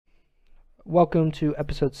Welcome to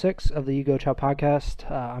episode 6 of the You Go Chow podcast.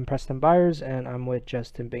 I'm Preston Byers and I'm with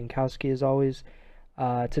Justin Binkowski as always.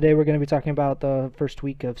 Today we're going to be talking about the first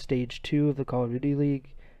week of Stage 2 of the Call of Duty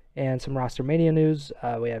League and some roster mania news.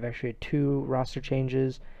 We have actually 2 roster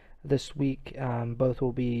changes this week. Both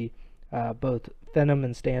Venom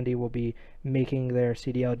and Standy will be making their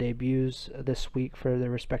CDL debuts this week for their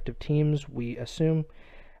respective teams, we assume.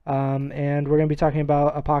 And we're going to be talking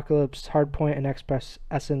about Apocalypse, Hardpoint, and Express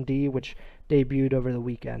S&D, which debuted over the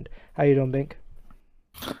weekend. How you doing, Bink?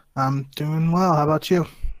 I'm doing well. How about you?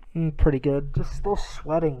 Pretty good. Just still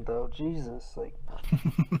sweating though. Jesus, I've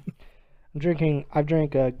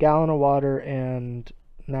drank a gallon of water and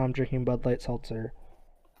now I'm drinking Bud Light Seltzer,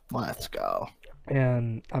 Let's go.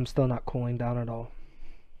 and I'm still not cooling down at all.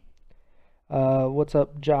 What's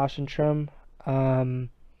up, Josh and Trim?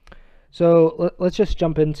 Let's just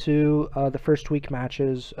jump into the first week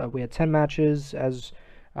matches. We had 10 matches, as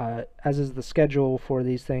is the schedule for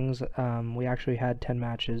these things. We actually had 10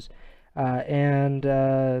 matches, and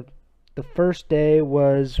the first day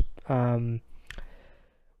was pretty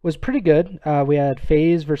good. We had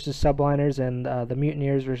FaZe versus Subliners and the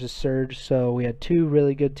Mutineers versus Surge. So we had 2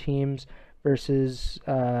 really good teams versus.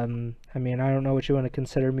 I don't know what you want to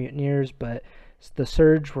consider Mutineers, but the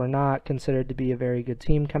Surge were not considered to be a very good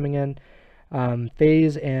team coming in.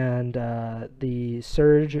 FaZe and the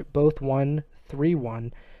Surge both won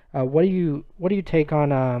 3-1. What do you take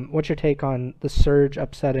on? What's your take on the Surge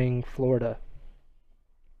upsetting Florida?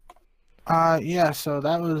 Yeah, so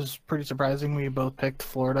that was pretty surprising. We both picked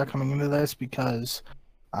Florida coming into this because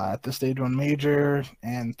at the Stage 1 Major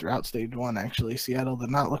and throughout Stage 1, actually, Seattle did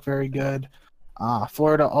not look very good.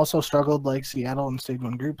 Florida also struggled like Seattle in Stage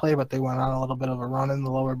 1 group play, but they went on a little bit of a run in the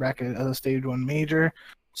lower bracket of the Stage 1 Major.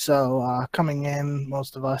 So coming in,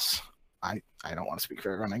 most of us, I don't want to speak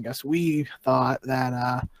for everyone, I guess we thought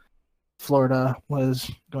that Florida was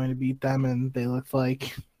going to beat them, and they looked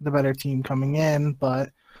like the better team coming in, but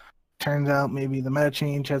turns out maybe the meta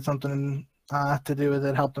change had something to do with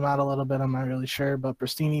it, helped them out a little bit. I'm not really sure, but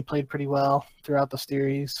Bristini played pretty well throughout the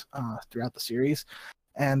series,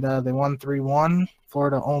 and they won 3-1.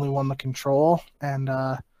 Florida only won the control, and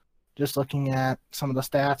just looking at some of the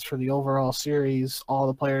stats for the overall series, all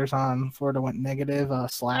the players on Florida went negative.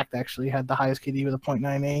 Slack actually had the highest KD with a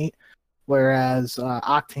 .98, whereas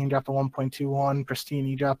Octane dropped a 1.21,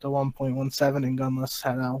 Pristini dropped a 1.17, and Gunless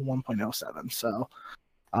had a 1.07. So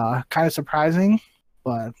kind of surprising,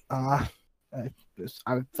 but I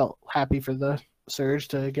felt happy for the Surge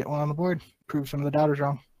to get one on the board, prove some of the doubters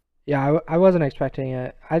wrong. Yeah, I wasn't expecting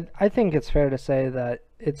it. I think it's fair to say that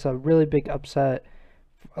it's a really big upset.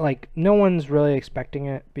 Like, no one's really expecting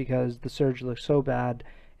it because the Surge looked so bad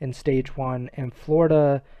in Stage 1, and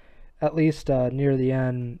Florida, at least near the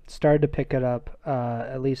end, started to pick it up,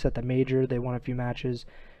 at least at the Major. They won a few matches,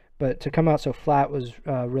 but to come out so flat was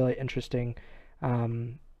really interesting.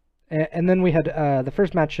 And then we had the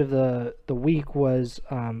first match of the week was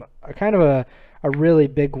a kind of a really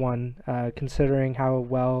big one, considering how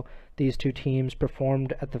well these 2 teams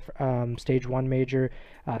performed at the Stage 1 Major.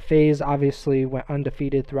 FaZe obviously went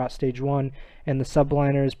undefeated throughout Stage 1, and the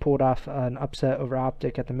Subliners pulled off an upset over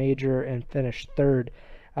Optic at the Major and finished third.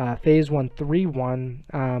 FaZe won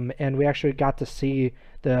 3-1, and we actually got to see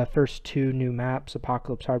the first 2 new maps,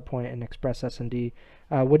 Apocalypse Hardpoint and Express S&D.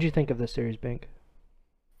 What do you think of this series, Bink?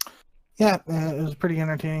 Yeah, it was a pretty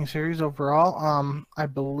entertaining series overall. I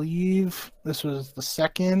believe this was the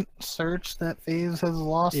second search that FaZe has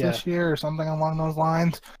lost Yeah. this year, or something along those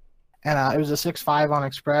lines. And it was a 6-5 on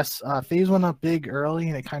Express. FaZe went up big early,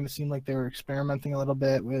 and it kind of seemed like they were experimenting a little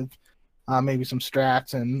bit with maybe some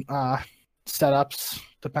strats and setups,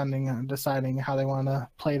 depending on deciding how they want to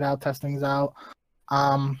play it out, test things out.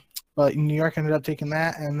 But New York ended up taking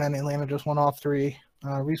that, and then Atlanta just won all 3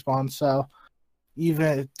 respawns. So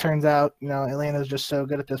even it turns out, Atlanta's just so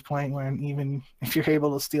good at this point when even if you're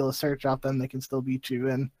able to steal a search off them, they can still beat you,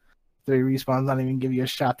 and 3 respawns not even give you a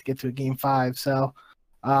shot to get to a game 5. So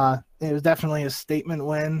it was definitely a statement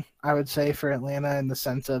win, I would say, for Atlanta in the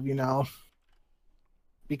sense of,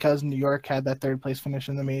 because New York had that 3rd place finish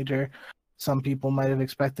in the Major, some people might have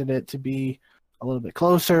expected it to be a little bit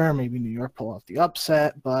closer, maybe New York pull off the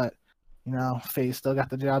upset, but, FaZe still got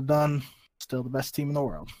the job done, still the best team in the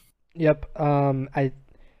world. Yep. I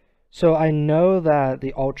know that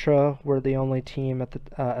the Ultra were the only team at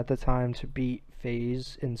the time to beat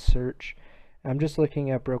FaZe in search. I'm just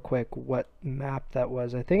looking up real quick what map that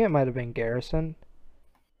was. I think it might have been Garrison,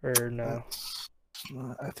 or no.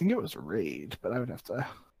 I think it was Raid, but I would have to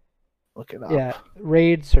look it up. Yeah,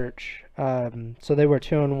 Raid Search. So they were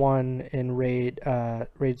 2-1 in Raid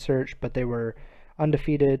Search, but they were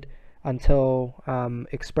undefeated. until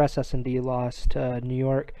Express S&D lost to New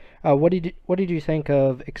York. What did you think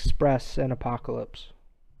of Express and Apocalypse?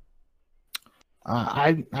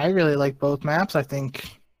 I really like both maps. I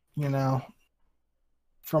think, you know,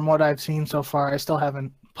 from what I've seen so far, I still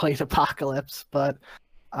haven't played Apocalypse, but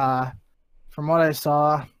uh, from what I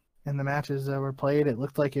saw in the matches that were played, it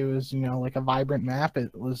looked like it was, like a vibrant map.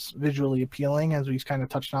 It was visually appealing, as we kind of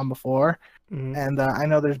touched on before. Hmm. And I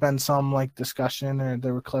know there's been some like discussion, or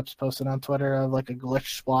there were clips posted on Twitter of like a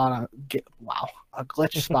glitch spot a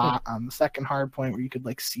glitch spot on the second hard point where you could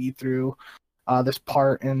like see through this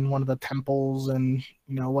part in one of the temples and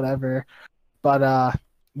whatever. But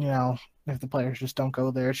if the players just don't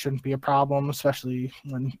go there, it shouldn't be a problem, especially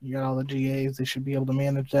when you got all the GAs. They should be able to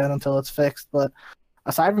manage that until it's fixed. But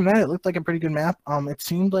aside from that, it looked like a pretty good map. It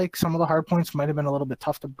seemed like some of the hard points might have been a little bit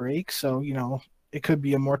tough to break. So, it could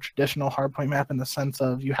be a more traditional hardpoint map in the sense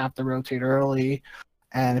of you have to rotate early.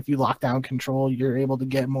 And if you lock down control, you're able to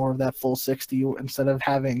get more of that full 60 instead of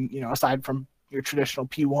having, aside from your traditional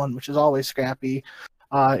P1, which is always scrappy.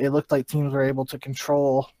 It looked like teams were able to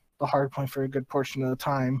control the hardpoint for a good portion of the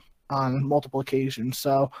time on multiple occasions.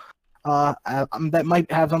 So that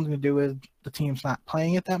might have something to do with the teams not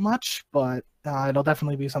playing it that much, but it'll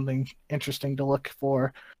definitely be something interesting to look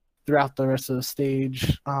for throughout the rest of the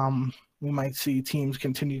stage. We might see teams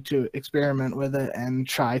continue to experiment with it and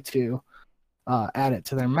try to add it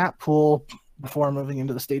to their map pool before moving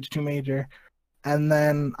into the Stage 2 Major. And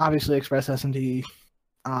then, obviously, Express S&D,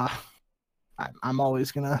 I'm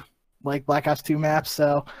always going to like Black Ops 2 maps,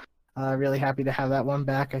 so really happy to have that one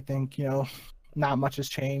back. I think, not much has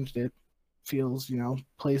changed. It feels,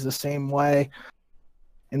 plays the same way,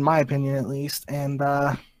 in my opinion at least. And,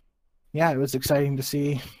 yeah, it was exciting to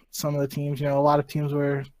see some of the teams. A lot of teams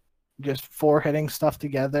were just hitting stuff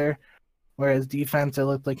together, whereas defense, it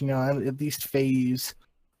looked like, at least FaZe.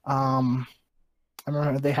 I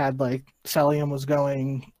remember they had like Celium was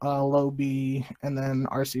going low B, and then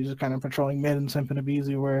RC was kind of patrolling mid, and Simp and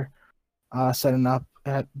Abizi were setting up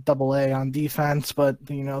at double A on defense, but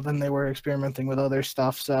then they were experimenting with other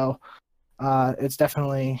stuff. So it's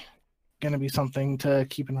definitely going to be something to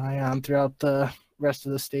keep an eye on throughout the rest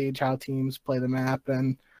of the stage, how teams play the map.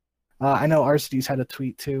 And I know RCD's had a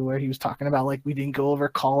tweet too where he was talking about like we didn't go over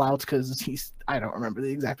call outs because I don't remember the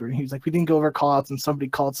exact word. He was like, we didn't go over call outs and somebody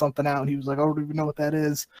called something out and he was like, oh, I don't even know what that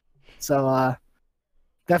is. So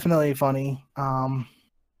definitely funny. And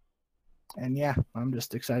yeah, I'm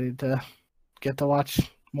just excited to get to watch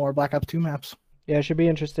more Black Ops 2 maps. Yeah, it should be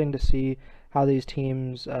interesting to see how these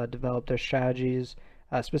teams develop their strategies,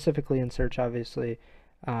 specifically in search, obviously,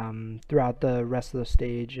 throughout the rest of the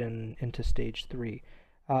stage and into stage 3.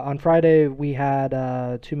 On Friday, we had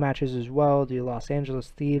two matches as well. The Los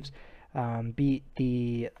Angeles Thieves beat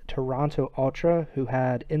the Toronto Ultra, who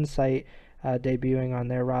had Insight debuting on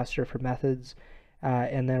their roster for Methods.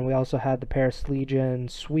 And then we also had the Paris Legion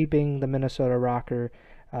sweeping the Minnesota Rocker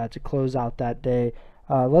to close out that day.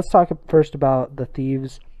 Let's talk first about the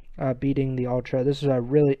Thieves beating the Ultra. This is a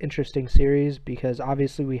really interesting series because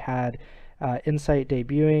obviously we had Insight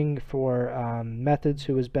debuting for Methods,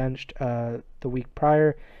 who was benched the week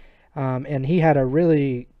prior, and he had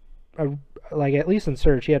like at least in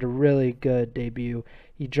search, he had a really good debut.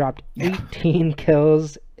 He dropped 18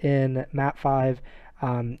 kills in map 5,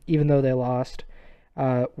 even though they lost.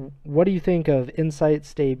 What do you think of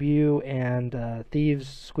Insight's debut and Thieves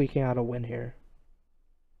squeaking out a win here?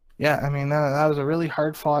 Yeah, I mean that was a really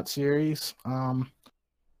hard fought series.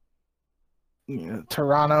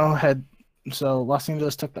 Toronto had Los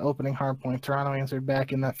Angeles took the opening hardpoint. Toronto answered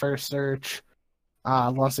back in that first search.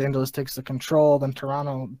 Los Angeles takes the control. Then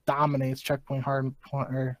Toronto dominates checkmate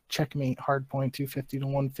hardpoint 250 to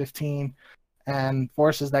 115, and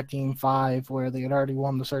forces that game 5 where they had already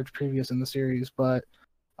won the search previous in the series. But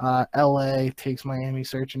LA takes Miami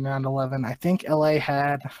search in round 11. I think LA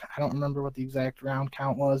had, I don't remember what the exact round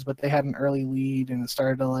count was, but they had an early lead, and it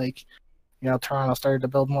started to Toronto started to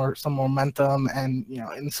build some momentum, and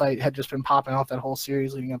Insight had just been popping off that whole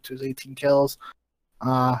series leading up to his 18 kills.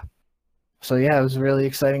 So yeah, it was a really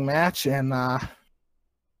exciting match, and I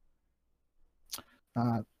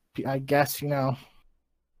guess I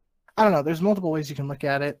don't know. There's multiple ways you can look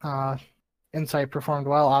at it. Insight performed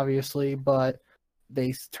well, obviously, but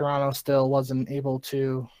Toronto still wasn't able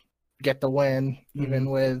to get the win, even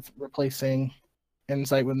with replacing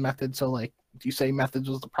Insight with Methods. So like, do you say Methods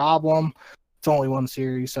was the problem? It's only one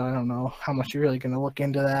series, so I don't know how much you're really going to look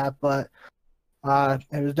into that. But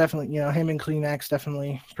it was definitely, him and Kleenex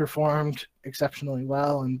definitely performed exceptionally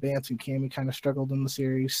well, and Vance and Cammy kind of struggled in the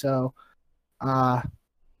series. So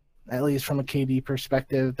at least from a KD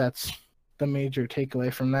perspective, that's the major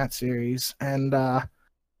takeaway from that series. And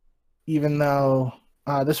even though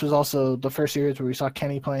this was also the first series where we saw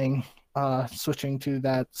Kenny playing, switching to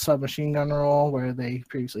that submachine gun role where they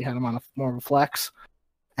previously had him on more of a flex,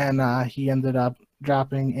 and he ended up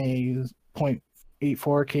dropping a .84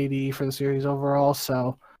 KD for the series overall.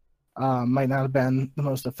 So might not have been the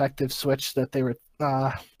most effective switch that they were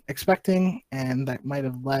expecting, and that might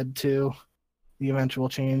have led to the eventual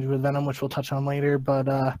change with Venom, which we'll touch on later. But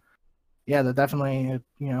yeah, that definitely,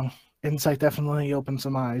 Insight definitely opened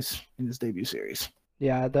some eyes in his debut series.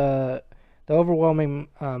 Yeah, the overwhelming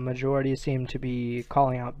majority seemed to be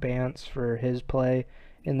calling out Bance for his play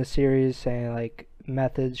in the series, saying like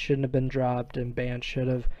Methods shouldn't have been dropped and Bance should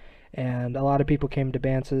have. And a lot of people came to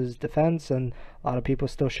Bance's defense, and a lot of people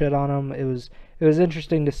still shit on him. It was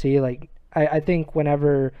interesting to see. Like I think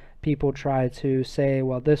whenever people try to say,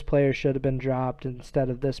 well, this player should have been dropped instead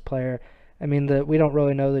of this player, I mean we don't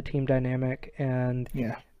really know the team dynamic, and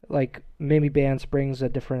Yeah. like maybe Bance brings a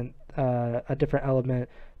different element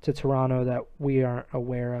to Toronto that we aren't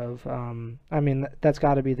aware of. I mean that's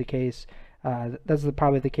got to be the case. That's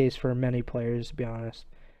probably the case for many players, to be honest.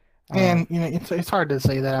 And it's hard to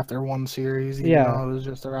say that after one series, even though it was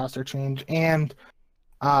just a roster change. And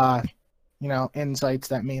Insight's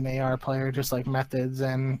that main AR player, just like Methods.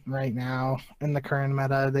 And right now in the current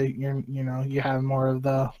meta, you have more of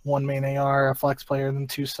the one main AR, a flex player than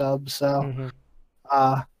two subs. So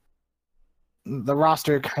the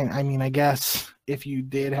roster I guess if you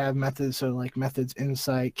did have Methods, so like Methods,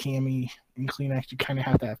 Insight, Cammy, and Kleenex, you kind of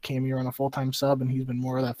have to have Cammy run a full-time sub, and he's been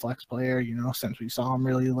more of that flex player, since we saw him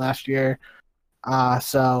really last year.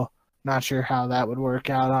 So not sure how that would work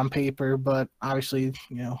out on paper, but obviously,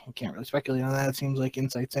 we can't really speculate on that. It seems like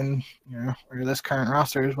Insight's in, or this current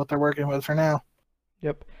roster is what they're working with for now.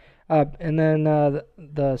 Yep. And then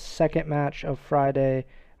the second match of Friday,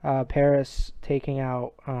 Paris taking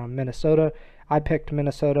out Minnesota. I picked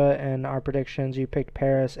Minnesota in our predictions. You picked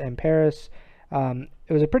Paris, and Paris.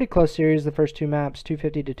 It was a pretty close series. The first two maps,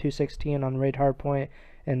 250 to 216 on Raid Hardpoint,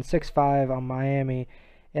 and 6-5 on Miami,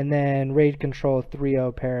 and then Raid Control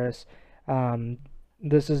 3-0 Paris.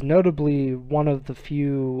 This is notably one of the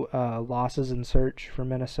few losses in search for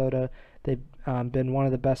Minnesota. They've been one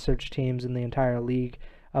of the best search teams in the entire league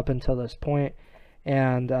up until this point,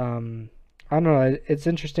 and I don't know. It's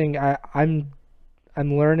interesting. I'm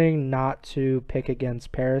learning not to pick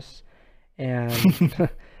against Paris,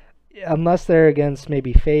 and unless they're against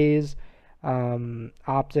maybe FaZe,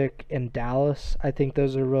 Optic, and Dallas. I think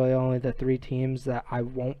those are really only the three teams that I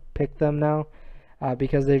won't pick them now,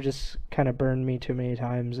 because they've just kind of burned me too many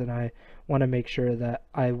times, and I want to make sure that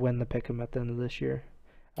I win the pick'em at the end of this year.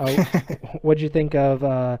 What'd you think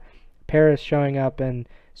of Paris showing up and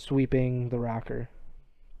sweeping the Rocker?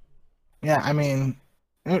 Yeah, I mean,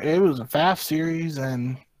 it was a fast series,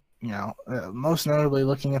 and most notably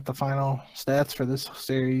looking at the final stats for this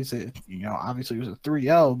series, obviously it was a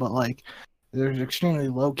 3-0, but like there's extremely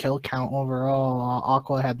low kill count overall.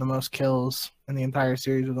 Aqua had the most kills in the entire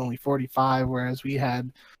series with only 45, whereas we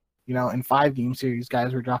had, in 5-game series,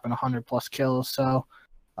 guys were dropping 100 plus kills. So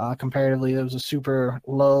comparatively, it was a super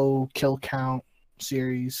low kill count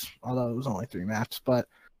series, although it was only 3 maps, but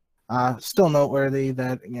still noteworthy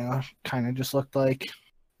that, kind of just looked like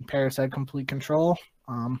Paris had complete control.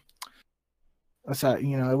 So,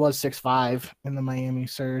 it was 6-5 in the Miami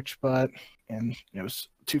search, and it was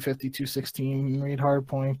 250, 216 Raid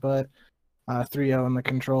Hardpoint, but 3-0 in the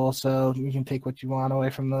control. So you can take what you want away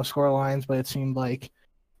from those score lines, but it seemed like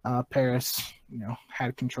Paris,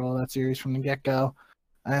 had control of that series from the get-go.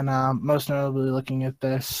 And most notably, looking at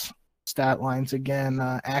this stat lines again,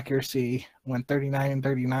 accuracy went 39 and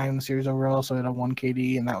 39 in the series overall, so it had a 1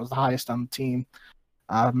 KD, and that was the highest on the team.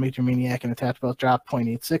 Major Maniac and Attach both dropped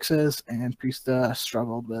 0.86s, and Priesta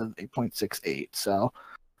struggled with a 0.68. So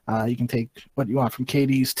you can take what you want from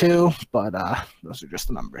KDs too, but those are just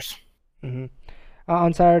the numbers. Mm-hmm.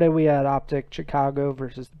 On Saturday, we had Optic Chicago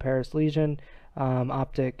versus the Paris Legion.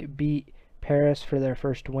 Optic beat Paris for their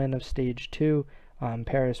first win of Stage 2.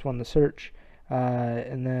 Paris won the search.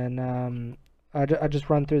 And then I'll just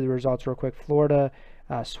run through the results real quick. Florida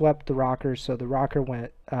swept the Rockers, so the Rocker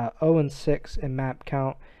went 0-6 in map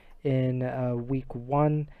count in week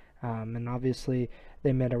 1, and obviously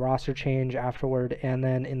they made a roster change afterward. And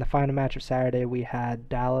then in the final match of Saturday, we had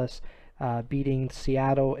Dallas beating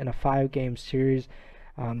Seattle in a 5-game series.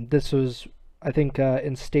 This was, I think,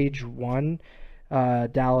 in Stage 1,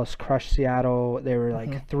 Dallas crushed Seattle. They were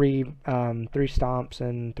like three stomps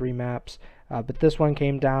and 3 maps. But this one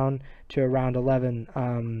came down to around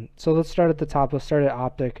 11. So let's start at the top. Let's start at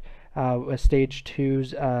Optic with Stage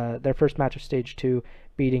 2's, their first match of Stage 2,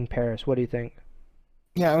 beating Paris. What do you think?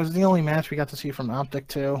 Yeah, it was the only match we got to see from Optic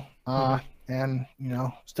too. And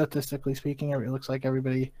statistically speaking, it looks like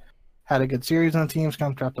everybody had a good series on teams.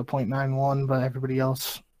 Scum dropped a .91, but everybody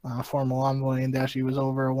else, Formal Envoy and Dashi was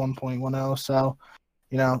over a 1.10. So,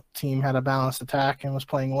 team had a balanced attack and was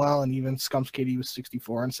playing well. And even Scump's KD was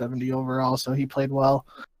 64 and 70 overall, so he played well.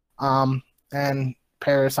 And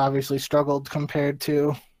Paris obviously struggled compared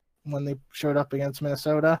to when they showed up against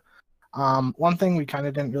Minnesota. One thing we kind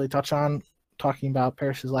of didn't really touch on talking about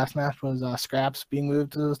Paris's last match was Scraps being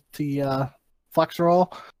moved to the flex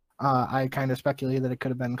role. I kind of speculated that it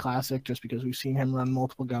could have been Classic just because we've seen him run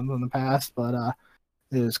multiple guns in the past, but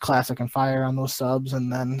it was Classic and Fire on those subs,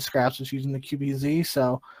 and then Scraps was using the QBZ,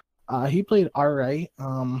 so he played all right.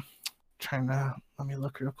 Let me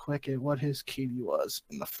look real quick at what his KD was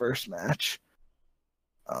in the first match.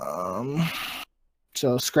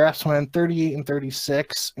 So Scraps went 38 and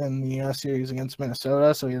 36 in the series against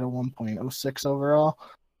Minnesota, so he had a 1.06 overall.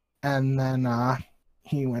 And then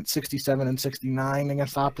he went 67 and 69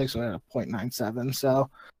 against Optics, so he had a 0.97. So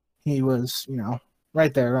he was,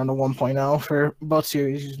 right there around a 1.0 for both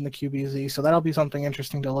series using the QBZ. So that'll be something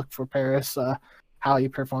interesting to look for Paris, how he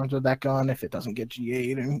performs with that gun if it doesn't get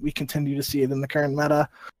G8, and we continue to see it in the current meta.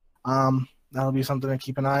 That'll be something to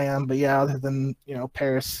keep an eye on. But yeah, other than,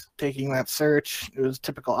 Paris taking that search, it was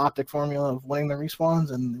typical Optic formula of winning the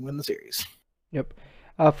respawns and win the series. Yep.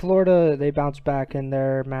 Florida, they bounced back in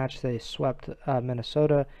their match. They swept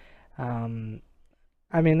Minnesota. It's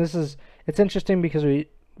interesting because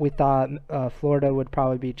we thought Florida would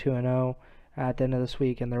probably be 2-0 at the end of this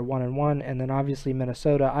week, and they're 1-1. And then obviously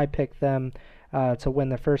Minnesota, I picked them to win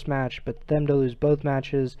the first match, but them to lose both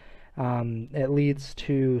matches. It leads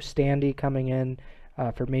to Standy coming in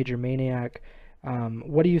for Major Maniac.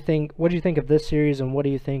 What do you think? What do you think of this series, and what do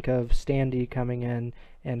you think of Standy coming in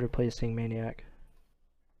and replacing Maniac?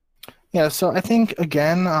 Yeah, so I think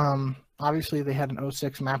again, obviously they had an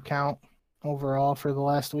 06 map count overall for the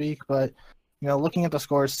last week, but looking at the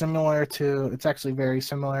scores, it's actually very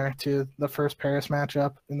similar to the first Paris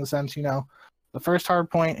matchup in the sense, the first hard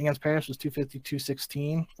point against Paris was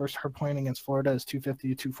 250-216. First hard point against Florida is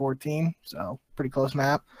 250-214, so pretty close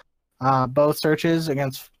map. Both searches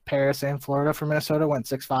against Paris and Florida for Minnesota went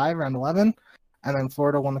 6-5, round 11, and then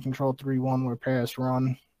Florida won the control 3-1 where Paris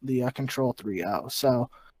won the control 3-0. So,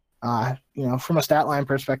 from a stat line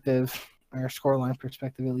perspective, or score line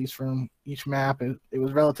perspective, at least from each map, it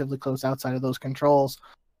was relatively close outside of those controls.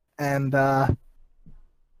 And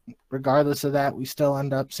regardless of that, we still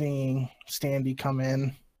end up seeing Standy come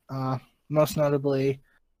in. Most notably,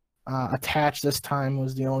 Attach this time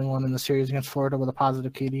was the only one in the series against Florida with a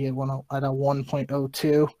positive KD at a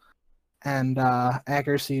 1.02. And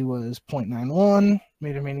accuracy was 0.91.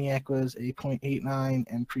 Major Maniac was a 0.89,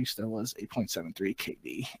 and Priesta was a 0.73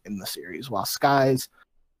 KD in the series, while Skies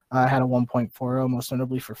had a 1.40, most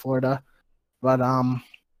notably for Florida. But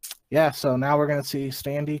so now we're going to see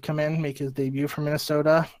Standy come in, make his debut for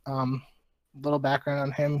Minnesota. Little background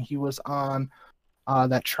on him. He was on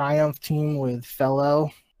that Triumph team with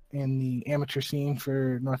Fellow in the amateur scene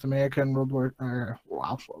for North America in World War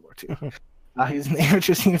II. He's in the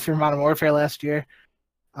amateur scene for Modern Warfare last year,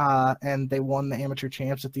 and they won the amateur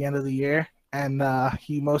champs at the end of the year. And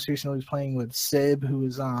he most recently was playing with Sib, who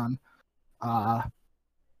was on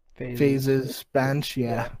Phase's bench,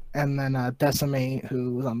 yeah. And then Decimate,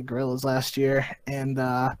 who was on the Gorillas last year, and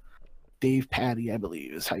Dave Patty, I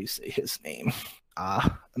believe is how you say his name.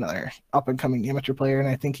 Another up-and-coming amateur player, and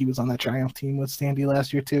I think he was on that Triumph team with Standy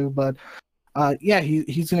last year too. But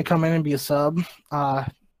he's going to come in and be a sub.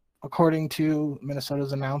 According to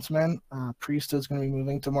Minnesota's announcement, Priest is going to be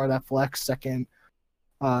moving to more of that flex second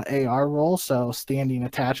AR role. So Standy and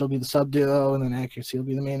Attach will be the sub duo, and then Accuracy will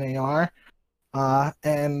be the main AR.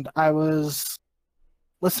 And I was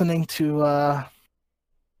listening to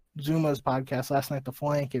Zuma's podcast last night, The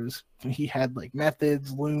Flank. He had like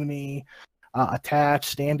Methods, Looney,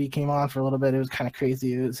 Attach. Standy came on for a little bit. It was kind of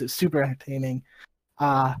crazy. It was super entertaining.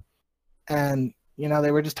 And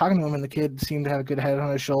they were just talking to him, and the kid seemed to have a good head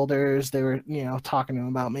on his shoulders. They were, talking to him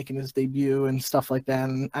about making his debut and stuff like that.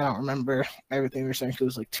 And I don't remember everything they were saying. It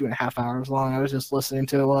was like 2.5 hours long. I was just listening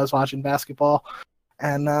to it while I was watching basketball.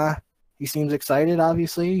 And he seems excited,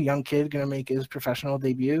 obviously. Young kid going to make his professional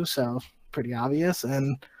debut, so pretty obvious.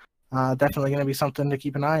 And definitely going to be something to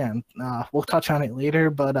keep an eye on. We'll touch on it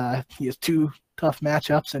later, but he has 2 tough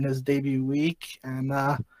matchups in his debut week. And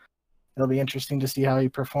it'll be interesting to see how he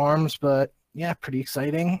performs. But yeah, pretty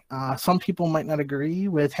exciting. Some people might not agree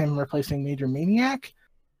with him replacing Major Maniac.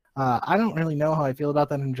 I don't really know how I feel about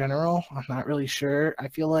that in general. I'm not really sure. I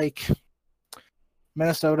feel like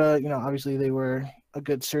Minnesota, obviously they were a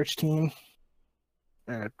good search team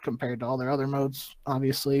compared to all their other modes,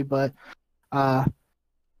 obviously. But I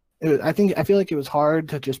feel like it was hard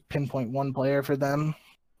to just pinpoint one player for them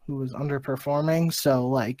who was underperforming. So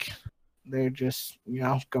like they're just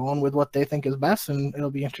going with what they think is best, and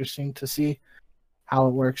it'll be interesting to see how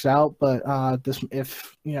it works out. But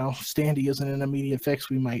if Standy isn't an immediate fix,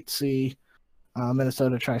 we might see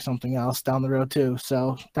Minnesota try something else down the road too.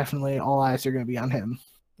 So definitely all eyes are going to be on him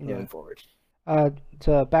going forward.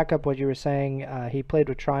 To back up what you were saying, he played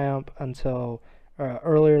with Triumph until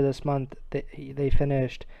earlier this month. They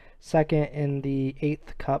finished second in the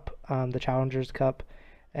 8th Cup, the Challengers Cup,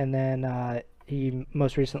 and then he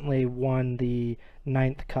most recently won the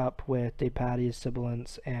 9th Cup with DePatties,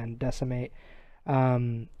 Sibilance, and Decimate.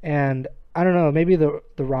 And I don't know, maybe the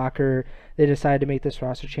rocker, they decided to make this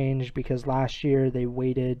roster change because last year they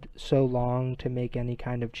waited so long to make any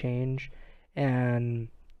kind of change. And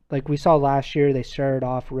like we saw last year, they started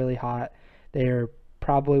off really hot. They're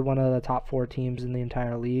probably one of the top 4 teams in the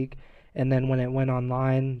entire league. And then when it went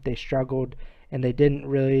online, they struggled and they didn't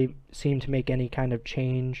really seem to make any kind of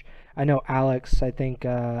change. I know Alex, I think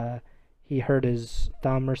he hurt his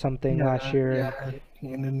thumb or something last year. Yeah,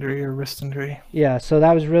 hand injury or wrist injury. Yeah, so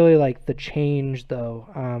that was really like the change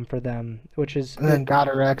though for them, which is. And then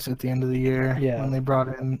Godorex at the end of the year when they brought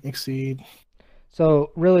in Exceed.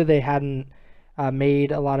 So really they hadn't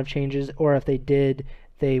made a lot of changes, or if they did,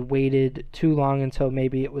 they waited too long until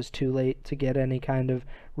maybe it was too late to get any kind of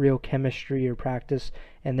real chemistry or practice,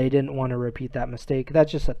 and they didn't want to repeat that mistake.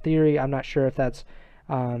 That's just a theory. I'm not sure if that's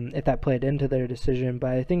if that played into their decision, but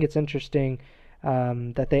I think it's interesting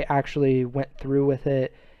that they actually went through with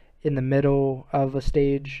it in the middle of a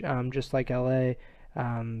stage, just like LA,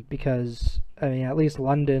 because I mean at least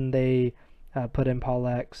London they put in Paul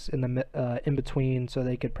X in the in between so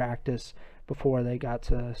they could practice before they got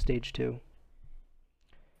to stage 2.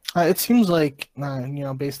 It seems like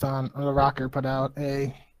based on the rocker put out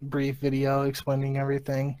a brief video explaining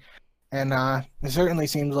everything. And it certainly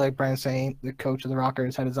seems like Brian Saint, the coach of the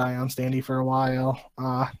Rockers, had his eye on Standy for a while.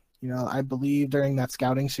 I believe during that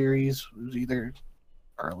scouting series, it was either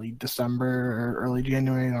early December or early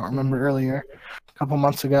January, I don't remember earlier, a couple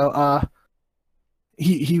months ago.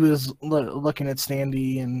 He was looking at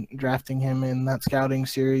Standy and drafting him in that scouting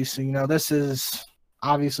series. So, this is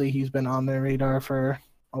obviously he's been on their radar for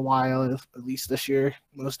a while, at least this year,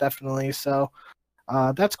 most definitely. So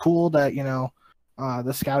that's cool that,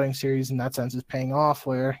 the scouting series in that sense is paying off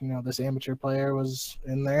where, this amateur player was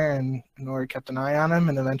in there and Nori kept an eye on him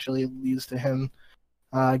and eventually leads to him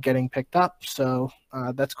getting picked up. So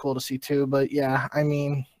that's cool to see too. But yeah, I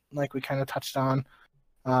mean, like we kind of touched on,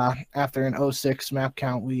 after an 06 map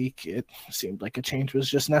count week, it seemed like a change was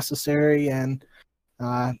just necessary. And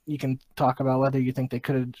you can talk about whether you think they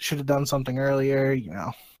should have done something earlier,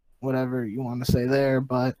 whatever you want to say there.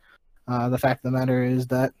 But the fact of the matter is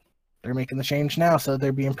that they're making the change now, so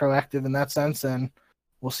they're being proactive in that sense, and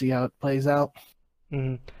we'll see how it plays out.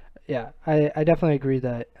 Mm-hmm. Yeah, I definitely agree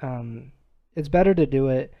that it's better to do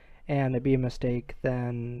it and it be a mistake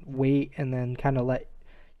than wait and then kind of let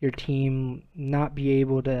your team not be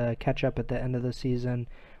able to catch up at the end of the season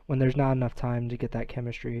when there's not enough time to get that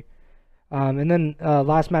chemistry. And then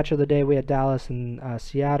last match of the day, we had Dallas and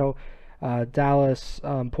Seattle. Dallas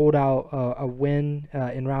pulled out a win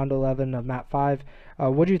in round 11 of map 5.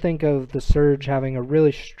 What do you think of the Surge having a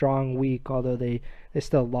really strong week, although they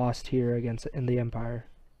still lost here in the Empire?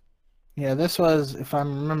 Yeah, this was, if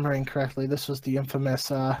I'm remembering correctly, this was the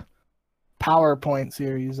infamous PowerPoint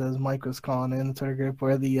series, as Mike was calling it in the Twitter group,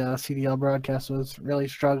 where the CDL broadcast was really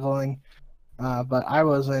struggling. But I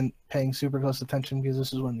wasn't paying super close attention because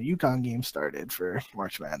this is when the Yukon game started for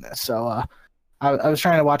March Madness. So I was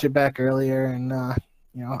trying to watch it back earlier, and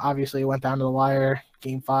obviously it went down to the wire.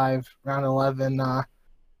 Game 5, round 11.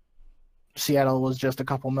 Seattle was just a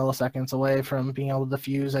couple milliseconds away from being able to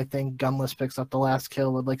defuse. I think Gunless picks up the last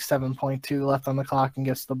kill with like 7.2 left on the clock and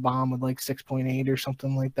gets the bomb with like 6.8 or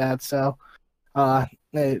something like that. So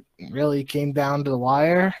it really came down to the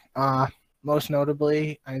wire. Most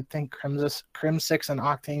notably, I think Crim6 and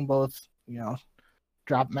Octane both,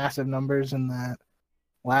 dropped massive numbers in that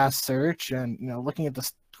last search. And, looking at the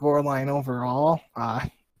score line overall,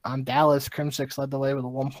 on Dallas, Crim6 led the way with a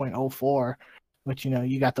 1.04, which,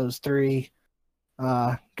 you got those 3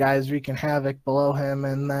 guys wreaking havoc below him,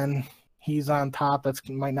 and then he's on top. That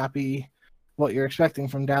might not be what you're expecting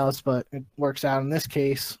from Dallas, but it works out in this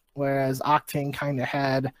case, whereas Octane kind of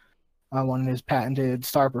had one of his patented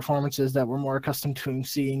star performances that we're more accustomed to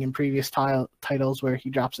seeing in previous titles, where he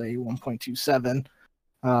drops a 1.27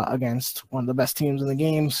 against one of the best teams in the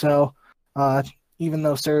game. So even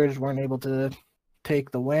though Surge weren't able to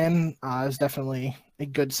take the win is definitely a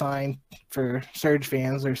good sign for Surge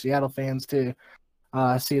fans or Seattle fans to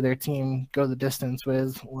see their team go the distance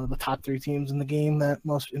with one of the top 3 teams in the game that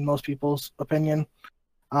in most people's opinion.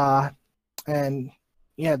 And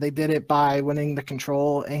yeah, they did it by winning the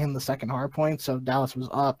control and the second hard point. So Dallas was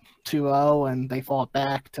up 2-0 and they fought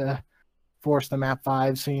back to force the map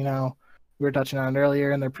 5. So, we were touching on it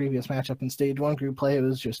earlier in their previous matchup in stage 1 group play. It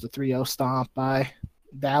was just a 3-0 stomp by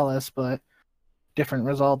Dallas, but different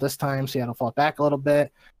result this time. Seattle fought back a little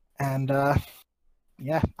bit. And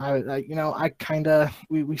yeah,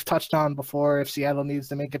 we've touched on before if Seattle needs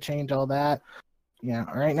to make a change, all that.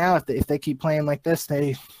 Right now, if they keep playing like this,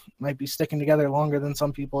 they might be sticking together longer than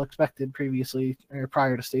some people expected previously or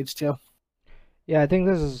prior to stage 2. Yeah, I think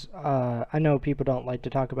this is. I know people don't like to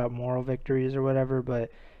talk about moral victories or whatever, but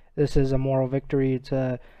this is a moral victory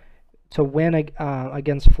to win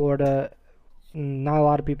against Florida. Not a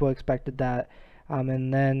lot of people expected that,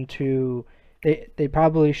 and then they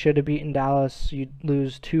probably should have beaten Dallas. You'd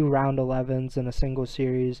lose 2 round 11s in a single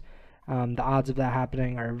series. The odds of that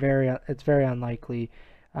happening are it's very unlikely.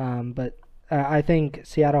 But I think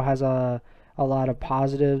Seattle has a lot of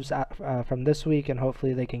positives from this week, and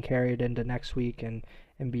hopefully they can carry it into next week and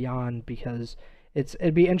beyond, because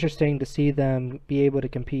it'd be interesting to see them be able to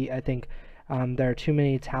compete. I think there are too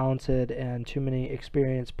many talented and too many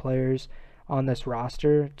experienced players on this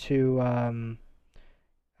roster to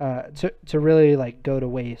really like go to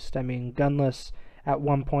waste. I mean, Gunless at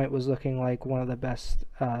one point was looking like one of the best,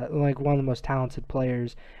 like one of the most talented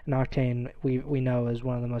players, and Octane we know is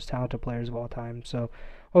one of the most talented players of all time. So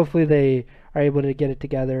hopefully they are able to get it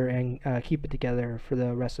together and keep it together for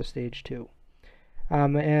the rest of stage 2.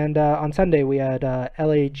 And on Sunday we had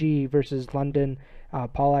LAG versus London,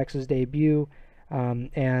 Pollax's debut,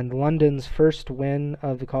 and London's first win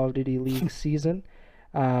of the Call of Duty League season.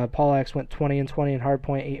 Pollax went 20-20 in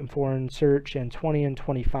Hardpoint, 8-4 in Search, and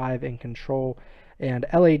 20-25 in Control. And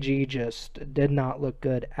LAG just did not look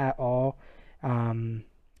good at all. I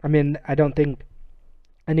mean, I don't think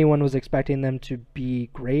anyone was expecting them to be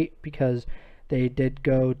great, because they did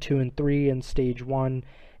go 2-3 in stage 1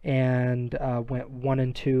 and went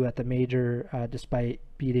 1-2 at the major, despite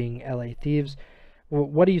beating LA Thieves.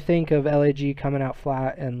 What do you think of LAG coming out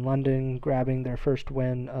flat and London grabbing their first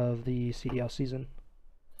win of the CDL season?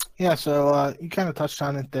 Yeah, so you kind of touched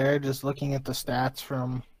on it there. Just looking at the stats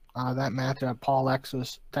from that matchup, Pollax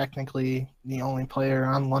was technically the only player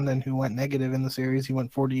on London who went negative in the series. He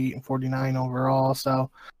went 48 and 49 overall. So,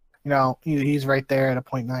 he's right there at a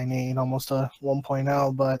 0.98, almost a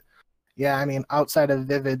 1.0. But yeah, I mean, outside of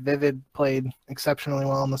Vivid played exceptionally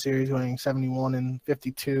well in the series, winning 71 and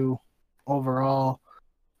 52 overall,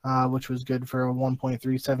 which was good for a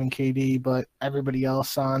 1.37 KD. But everybody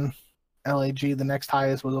else on LAG, the next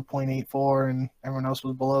highest was a 0.84, and everyone else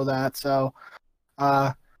was below that. So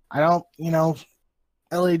I don't,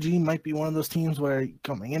 LAG might be one of those teams where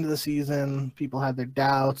coming into the season, people had their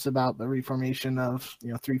doubts about the reformation of,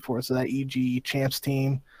 3/4 of that EG champs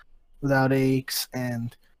team without Aches.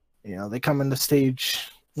 And, they come into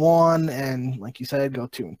stage 1 and, like you said, go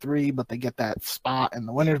 2-3, but they get that spot in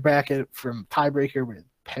the winner's bracket from tiebreaker with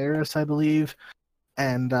Paris, I believe.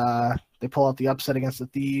 And they pull out the upset against the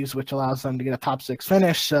Thieves, which allows them to get a top 6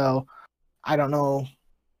 finish. So I don't know.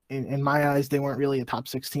 In my eyes, they weren't really a top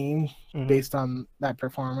 6 team based on that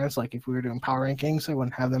performance. Like if we were doing power rankings, I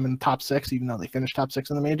wouldn't have them in the top 6, even though they finished top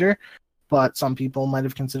 6 in the major. But some people might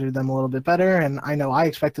have considered them a little bit better. And I know I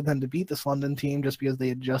expected them to beat this London team just because they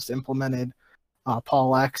had just implemented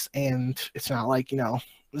Pollax. And it's not like,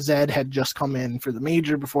 Zed had just come in for the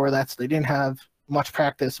major before that, so they didn't have much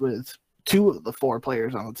practice with 2 of the 4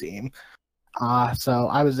 players on the team. So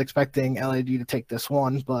I was expecting LAG to take this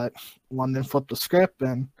one, but London flipped the script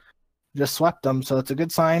and just swept them. So it's a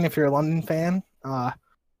good sign if you're a London fan.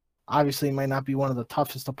 Obviously, it might not be one of the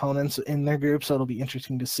toughest opponents in their group, so it'll be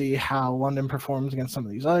interesting to see how London performs against some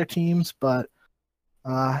of these other teams. But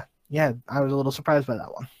yeah, I was a little surprised by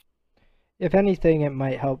that one. If anything, it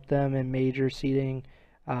might help them in major seeding.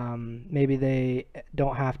 Maybe they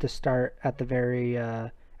don't have to start at the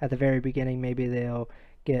very beginning. Maybe they'll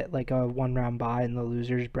get like a 1-round bye in the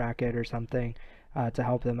losers bracket or something to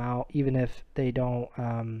help them out, even if they don't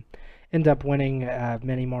end up winning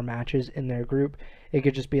many more matches in their group. It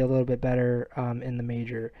could just be a little bit better in the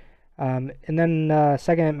major. And then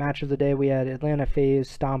second match of the day, we had Atlanta FaZe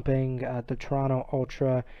stomping the Toronto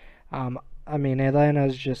Ultra. I mean, Atlanta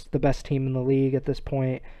is just the best team in the league at this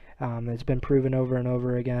point. It's been proven over and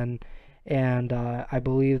over again. And I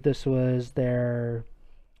believe this was their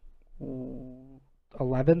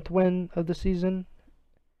 11th win of the season,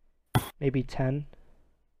 maybe 10.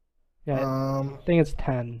 Yeah, Um, I think it's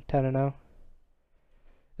 10-0.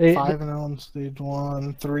 They 5-0 in stage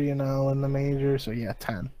one, 3-0 in the major. So yeah,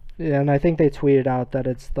 10. yeah, and I think they tweeted out that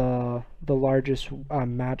it's the largest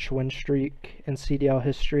match win streak in CDL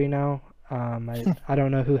history now. I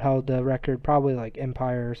don't know who held the record, probably like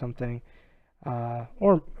Empire or something,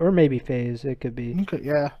 or maybe FaZe. It could be. Okay,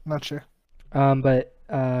 yeah, not sure. But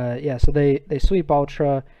yeah, so they sweep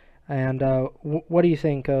Ultra, and what do you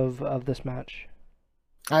think of this match?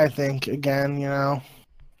 I think again,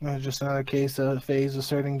 it's just another case of FaZe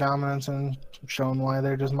asserting dominance and showing why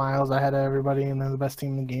they're just miles ahead of everybody and they're the best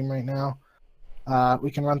team in the game right now. We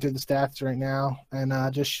can run through the stats right now, and I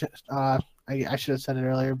should have said it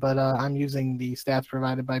earlier, but I'm using the stats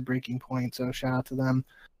provided by Breaking Point, so shout out to them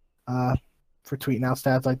for tweeting out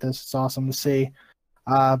stats like this. It's awesome to see.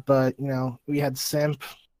 But we had Simp,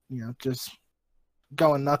 just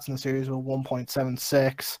going nuts in the series with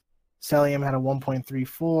 1.76. Celium had a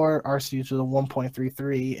 1.34, Arceus with a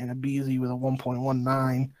 1.33, and aBeZy with a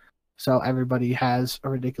 1.19. So everybody has a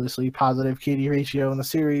ridiculously positive KD ratio in the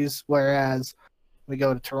series, whereas we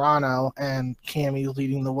go to Toronto and Cammy's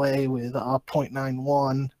leading the way with a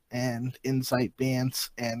 0.91, and Insight, Dance,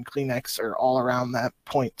 and Kleenex are all around that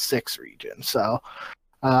 0.6 region. So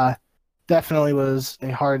definitely was a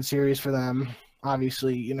hard series for them.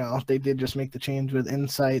 Obviously, they did just make the change with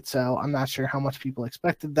Insight, so I'm not sure how much people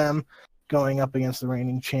expected them going up against the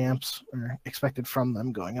reigning champs, or expected from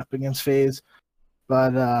them going up against FaZe.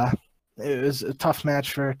 But it was a tough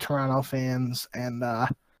match for Toronto fans, and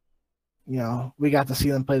we got to see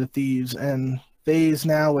them play the Thieves and FaZe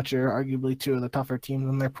now, which are arguably two of the tougher teams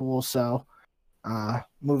in their pool. So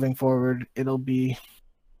moving forward, it'll be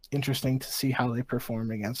interesting to see how they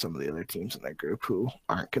perform against some of the other teams in their group who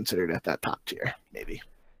aren't considered at that top tier, maybe.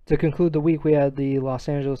 To conclude the week, we had the Los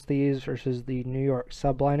Angeles Thieves versus the New York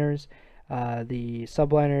Subliners. The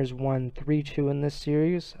Subliners won 3-2 in this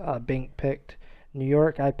series. Bink picked New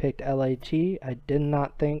York. I picked LAT. I did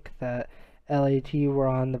not think that LAT were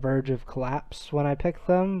on the verge of collapse when I picked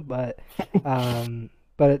them, but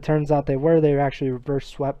it turns out they were. They were actually reverse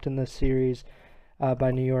swept in this series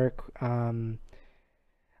by New York.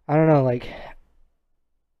 I don't know, like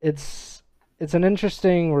it's an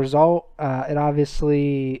interesting result. It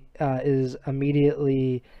obviously is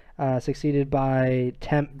immediately succeeded by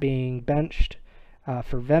Temp being benched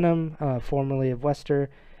for Venom, formerly of Wester.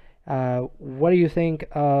 What do you think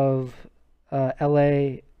of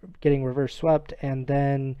LA getting reverse swept and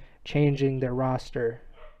then changing their roster?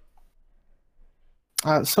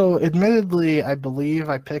 So admittedly, I believe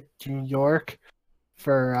I picked New York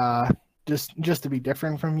for just to be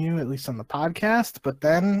different from you, at least on the podcast. But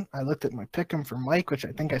then I looked at my pick'em for Mike, which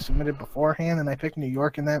I think I submitted beforehand, and I picked New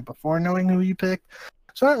York in that before knowing who you picked.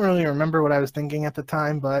 So I don't really remember what I was thinking at the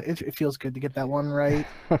time, but it feels good to get that one right.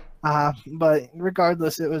 But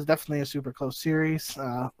regardless, it was definitely a super close series.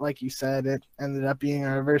 Like you said, it ended up being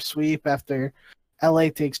a reverse sweep after LA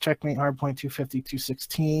takes Checkmate Hardpoint 250,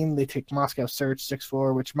 216. They take Moscow Search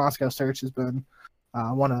 6-4, which Moscow Search has been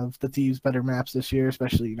one of the Thieves' better maps this year,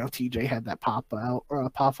 especially, TJ had that pop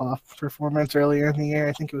off performance earlier in the year.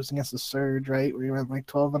 I think it was against the Surge, right? Where he went like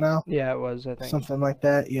 12-0. Yeah, it was, I think. Something like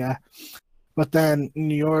that, yeah. But then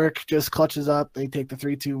New York just clutches up. They take the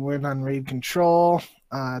 3-2 win on Raid Control,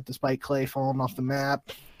 despite Clay falling off the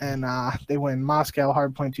map. And they win Moscow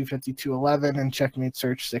Hardpoint 250, 211, and Checkmate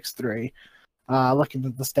Search 6-3. Looking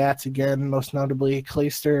at the stats again, most notably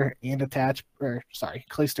Clayster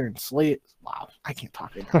and Slate. Wow, I can't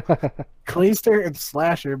talk right now. Clayster and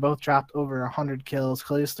Slasher both dropped over 100 kills.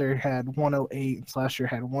 Clayster had 108 and Slasher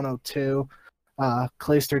had 102.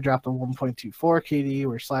 Clayster dropped a 1.24 KD,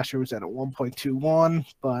 where Slasher was at a 1.21.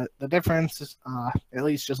 But the difference is, at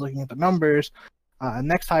least just looking at the numbers,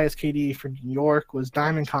 next highest KD for New York was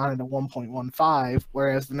Diamond Con at a 1.15,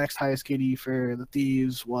 whereas the next highest KD for the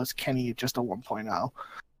Thieves was Kenny at just a 1.0.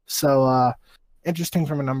 So interesting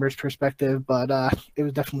from a numbers perspective, but it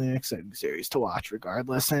was definitely an exciting series to watch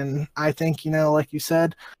regardless. And I think, like you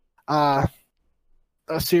said,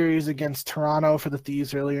 a series against Toronto for the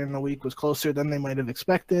Thieves earlier in the week was closer than they might have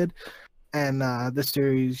expected. And this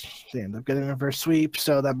series, they ended up getting a reverse sweep,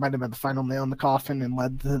 so that might have been the final nail in the coffin and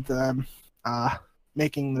led to them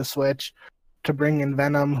making the switch to bring in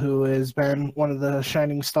Venom, who has been one of the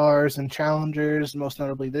shining stars and challengers, most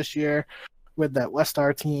notably this year, with that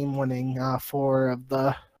Westar team winning 4 of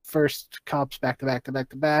the first cups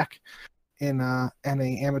back-to-back in NA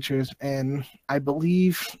Amateurs. And I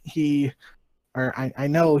believe I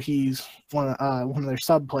know he's one of their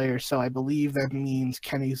sub players, so I believe that means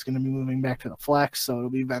Kenny's going to be moving back to the flex, so it'll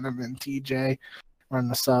be Venom and TJ run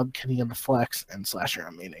the sub, Kenny on the flex, and Slasher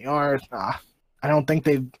on main AR. I don't think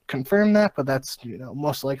they've confirmed that, but that's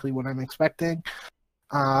most likely what I'm expecting.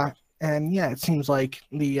 And yeah, it seems like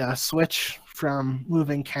the switch from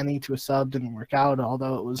moving Kenny to a sub didn't work out,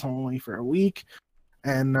 although it was only for a week.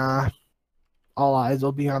 And all eyes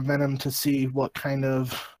will be on Venom to see what kind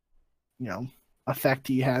of effect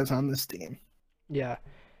he has on this team. Yeah.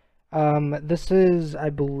 This is, I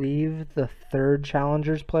believe, the third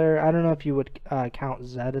Challengers player. I don't know if you would count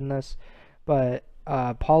Zed in this, but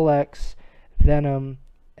Paul X, Venom,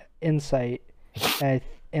 Insight,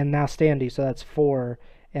 and now Standy, so that's 4,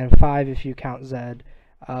 and 5 if you count Zed,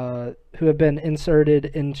 who have been inserted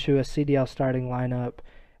into a CDL starting lineup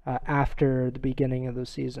after the beginning of the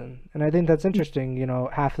season. And I think that's interesting.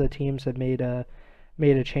 Half of the teams had made a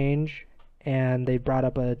change, and they brought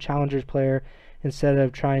up a Challengers player instead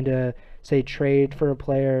of trying to, say, trade for a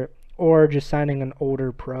player or just signing an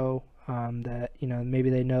older pro that maybe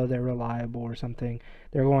they know they're reliable or something.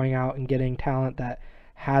 They're going out and getting talent that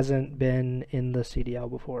hasn't been in the CDL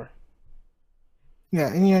before. Yeah,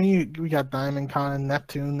 and we got Diamond Con and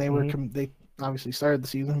Neptune. They were they obviously started the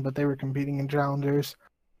season, but they were competing in Challengers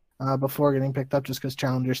before getting picked up, just because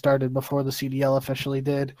Challengers started before the CDL officially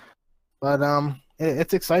did. But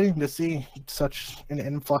it's exciting to see such an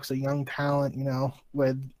influx of young talent,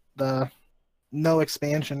 with the no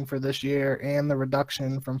expansion for this year and the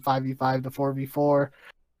reduction from 5v5 to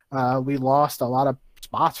 4v4. We lost a lot of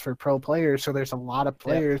spots for pro players, so there's a lot of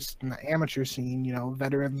players in the amateur scene,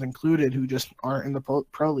 veterans included, who just aren't in the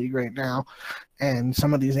pro league right now. And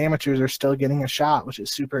some of these amateurs are still getting a shot, which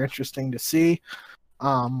is super interesting to see.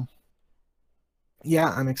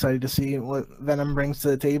 Yeah, I'm excited to see what Venom brings to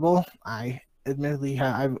the table. I admittedly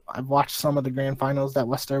I've watched some of the grand finals that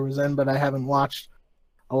Westar was in, but I haven't watched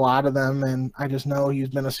a lot of them, and I just know he's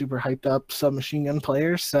been a super hyped up submachine gun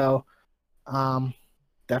player. So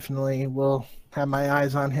definitely will have my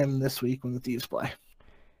eyes on him this week when the Thieves play.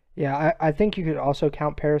 Yeah, I think you could also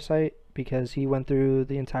count Parasite because he went through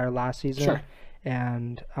the entire last season. Sure.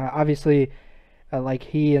 And obviously, like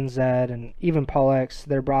he and Zed and even Paul X,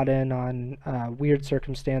 they're brought in on weird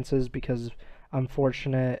circumstances because of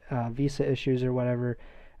unfortunate visa issues or whatever.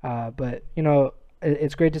 But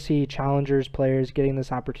it's great to see Challengers players getting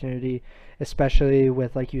this opportunity, especially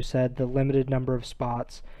with, like you said, the limited number of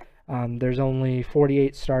spots. There's only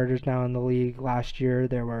 48 starters now in the league. Last year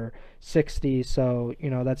there were 60, so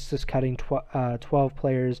that's just cutting 12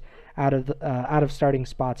 players out of starting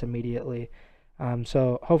spots immediately.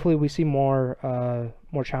 So hopefully we see more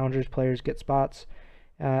Challengers players get spots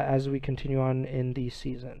as we continue on in the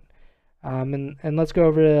season. And let's go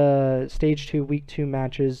over to Stage 2, Week 2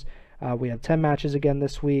 matches. We have 10 matches again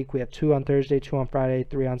this week. We have 2 on Thursday, 2 on Friday,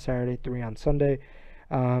 3 on Saturday, 3 on Sunday.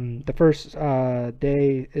 The first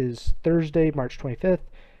day is Thursday, March 25th.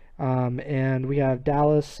 And we have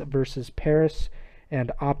Dallas versus Paris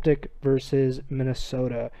and Optic versus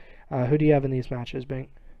Minnesota. Who do you have in these matches, Bink?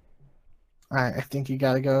 I think you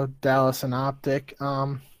got to go Dallas and Optic. We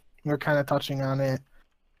were kind of touching on it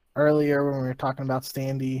earlier when we were talking about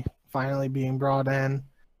Standy finally being brought in.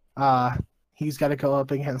 He's got to go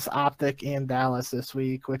up against Optic and Dallas this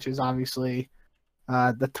week, which is obviously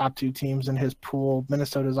the top 2 teams in his pool.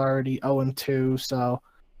 Minnesota's already 0-2, so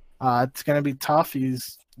it's going to be tough.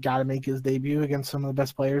 He's got to make his debut against some of the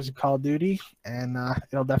best players in Call of Duty, and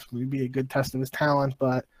it'll definitely be a good test of his talent.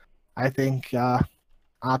 But I think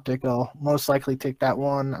Optic will most likely take that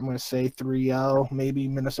one. I'm going to say 3-0. Maybe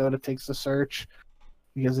Minnesota takes the search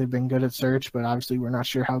because they've been good at search, but obviously we're not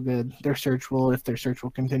sure how good their search will, if their search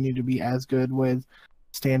will continue to be as good with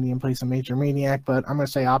Standy in place of Major Maniac. But I'm going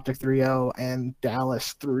to say Optic 3-0 and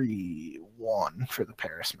Dallas 3-1 for the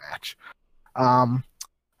Paris match.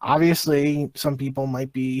 Obviously, some people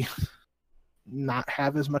might be not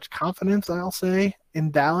have as much confidence, I'll say,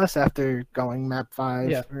 in Dallas after going map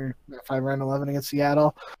 5 or map 5 round 11 against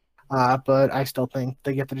Seattle. But I still think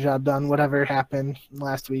they get the job done. Whatever happened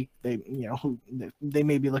last week, they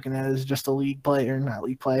may be looking at it as just a league play, or not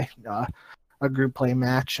league play, a group play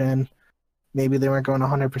match, and maybe they weren't going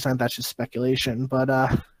 100%. That's just speculation. But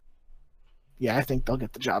yeah, I think they'll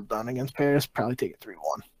get the job done against Paris. Probably take it 3-1.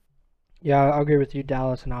 Yeah, I'll agree with you.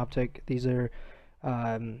 Dallas and Optic. These are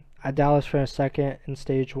Dallas finished second in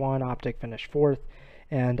Stage 1. Optic finished fourth,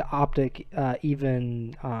 and Optic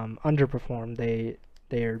even underperformed.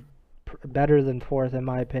 They are better than fourth in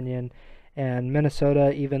my opinion. And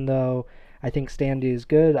Minnesota, even though I think Standy is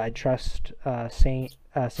good, I trust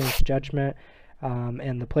Saint's judgment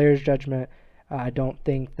and the players' judgment. I don't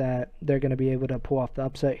think that they're going to be able to pull off the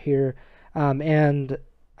upset here. And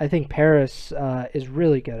I think Paris is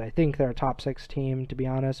really good. I think they're a top 6 team, to be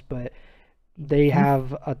honest, but they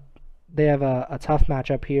have a tough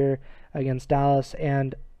matchup here against Dallas.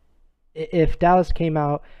 And if Dallas came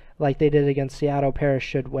out like they did against Seattle, Paris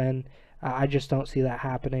should win. I just don't see that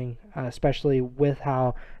happening, especially with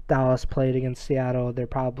how Dallas played against Seattle. They're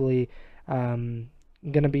probably going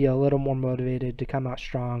to be a little more motivated to come out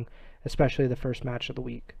strong, especially the first match of the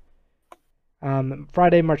week.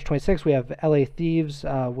 Friday, March 26th, we have LA Thieves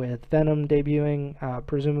with Venom debuting,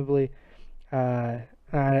 presumably. I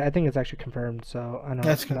think it's actually confirmed, so I don't know.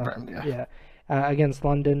 That's confirmed, yeah. Yeah. Against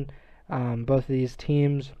London. Both of these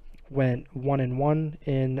teams went 1-1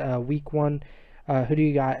 in week one. Who do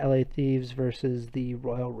you got? LA Thieves versus the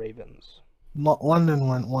Royal Ravens. London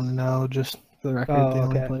went 1-0, just for the record. They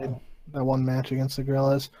only okay. played that one match against the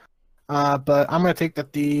Gorillas. But I'm going to take the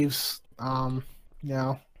Thieves.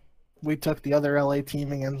 We took the other LA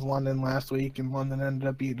team against London last week, and London ended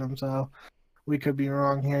up beating them, so we could be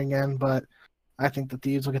wrong here again, but I think the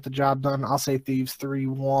Thieves will get the job done. I'll say Thieves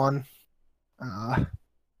 3-1.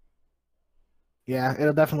 Yeah,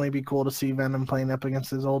 it'll definitely be cool to see Venom playing up against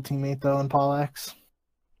his old teammate, though, in Paul X.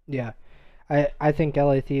 Yeah, I think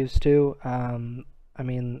LA Thieves, too. I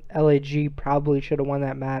mean, LAG probably should have won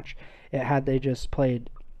that match had they just played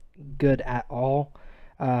good at all.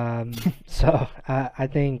 So I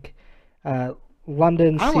think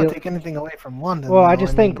London. I don't want to take anything away from London. Well, though. I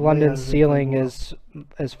just think mean, London's ceiling well.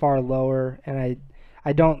 is far lower, and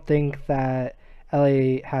I don't think that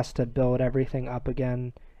LA has to build everything up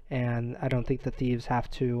again, and I don't think the Thieves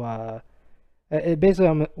have to.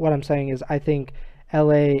 Basically, what I'm saying is I think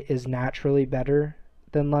LA is naturally better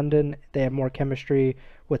than London. They have more chemistry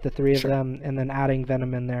with the three of them, and then adding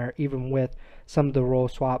Venom in there, even with some of the role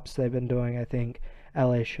swaps they've been doing, I think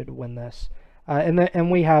LA should win this.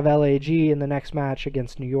 And we have LAG in the next match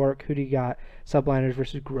against New York. Who do you got? Subliners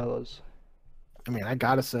versus Gorillas. I mean, I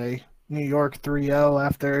gotta say, New York 3-0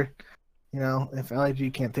 after, if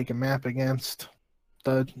LAG can't take a map against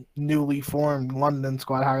the newly formed London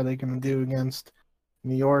squad, how are they going to do against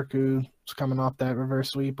New York, who's coming off that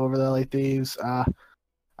reverse sweep over the LA Thieves?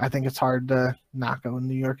 I think it's hard to not go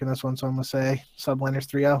New York in this one, so I'm going to say Subliners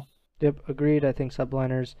 3-0. Yep, agreed. I think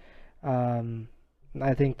Subliners.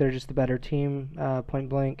 I think they're just the better team, point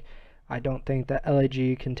blank. I don't think that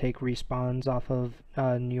LAG can take respawns off of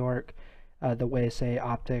New York the way, say,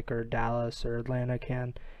 Optic or Dallas or Atlanta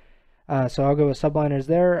can. So I'll go with Subliners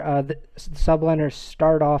there. The Subliners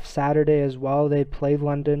start off Saturday as well. They played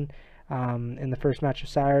London in the first match of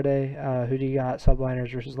Saturday. Who do you got,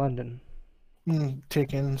 Subliners versus London?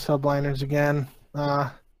 Taking Subliners again.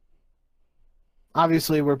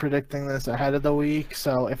 Obviously, we're predicting this ahead of the week,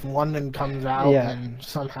 so if London comes out and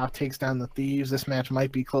somehow takes down the Thieves, this match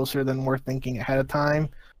might be closer than we're thinking ahead of time.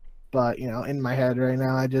 But, in my head right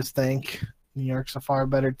now, I just think New York's a far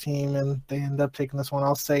better team, and they end up taking this one.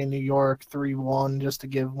 I'll say New York 3-1 just to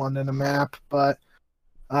give London a map. But,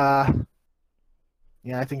 I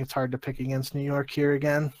think it's hard to pick against New York here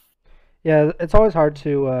again. Yeah, it's always hard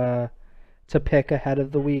to pick ahead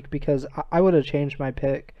of the week because I would have changed my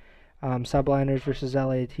pick. Subliners versus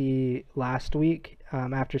LAT last week.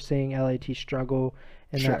 After seeing LAT struggle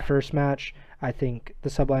in that first match, I think the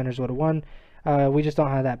Subliners would have won. We just don't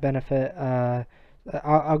have that benefit.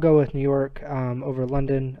 I'll go with New York over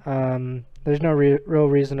London. There's no real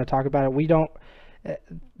reason to talk about it. We don't.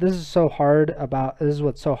 This is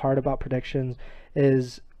what's so hard about predictions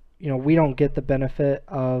is we don't get the benefit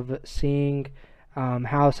of seeing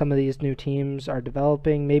how some of these new teams are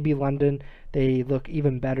developing. Maybe London, they look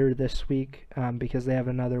even better this week because they have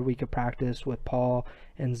another week of practice with Paul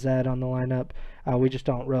and Zed on the lineup. We just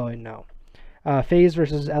don't really know. FaZe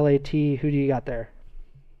versus LAT, who do you got there?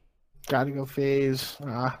 Got to go FaZe.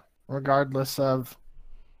 Regardless of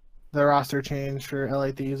the roster change for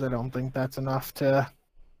LATs, I don't think that's enough to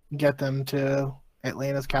get them to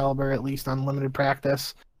Atlanta's caliber, at least on limited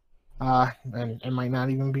practice. And it might not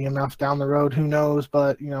even be enough down the road. Who knows?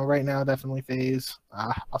 But, right now, definitely FaZe.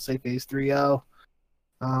 I'll say FaZe 3-0.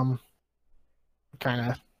 Kind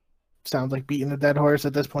of sounds like beating a dead horse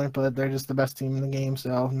at this point, but they're just the best team in the game, so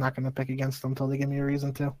I'm not going to pick against them until they give me a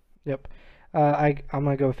reason to. Yep. I'm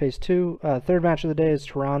going to go with FaZe 2. Third match of the day is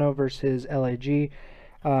Toronto versus LAG.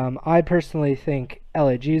 I personally think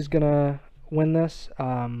LAG is going to win this.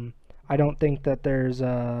 I don't think that there's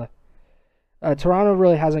Toronto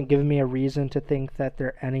really hasn't given me a reason to think that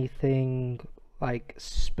they're anything like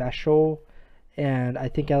special, and I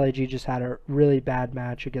think LAG just had a really bad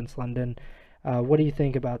match against London. What do you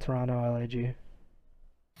think about Toronto LAG?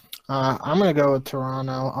 I'm going to go with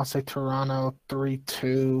Toronto. I'll say Toronto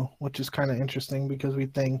 3-2, which is kind of interesting because we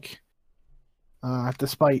think,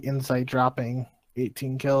 despite Insight dropping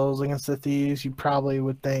 18 kills against the Thieves, you probably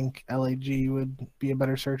would think LAG would be a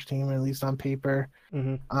better search team, at least on paper.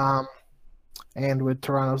 Mm-hmm. and with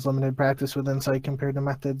Toronto's limited practice with Insight compared to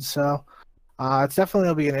Methods. So it's definitely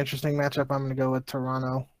will be an interesting matchup. I'm going to go with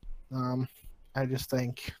Toronto. I just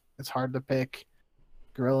think it's hard to pick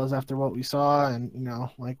Gorillas after what we saw, and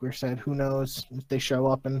like we said, who knows if they show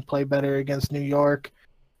up and play better against New York.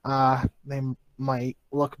 They might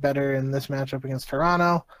look better in this matchup against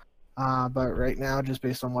Toronto. But right now, just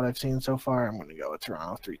based on what I've seen so far, I'm going to go with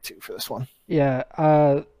Toronto 3-2 for this one. Yeah,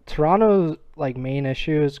 Toronto's like main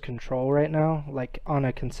issue is control right now, like on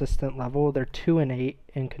a consistent level. They're 2-8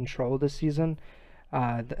 in control this season,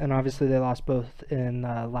 and obviously they lost both in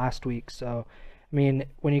last week. So, I mean,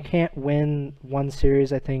 when you can't win one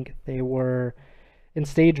series, I think they were in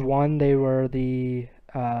stage one. They were the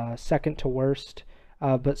second to worst,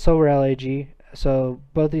 but so were LAG. So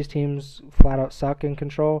both these teams flat out suck in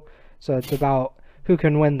control. So it's about who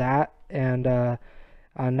can win that, and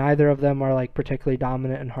neither of them are like particularly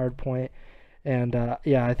dominant in hardpoint. And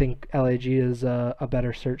yeah, I think LAG is a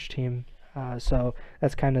better search team. So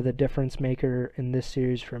that's kind of the difference maker in this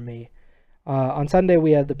series for me. On Sunday,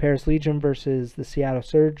 we have the Paris Legion versus the Seattle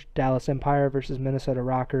Surge, Dallas Empire versus Minnesota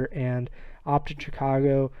Rocker, and Optic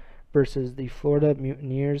Chicago versus the Florida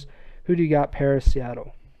Mutineers. Who do you got, Paris,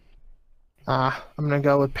 Seattle? I'm going to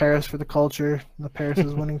go with Paris for the culture. The Paris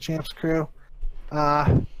is winning champs crew.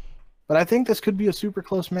 But I think this could be a super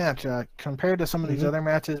close match compared to some of these other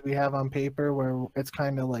matches we have on paper where it's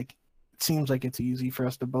kind of like it seems like it's easy for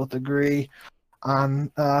us to both agree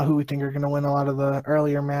on who we think are going to win a lot of the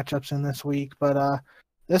earlier matchups in this week. But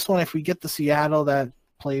this one, if we get the Seattle that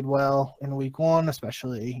played well in week one,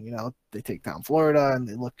 especially, they take down Florida and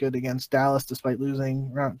they look good against Dallas despite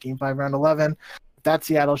losing game 5, round 11. If that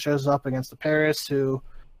Seattle shows up against the Paris, who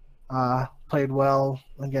played well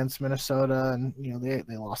against Minnesota, and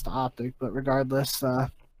they lost to Optic, but regardless,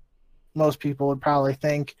 most people would probably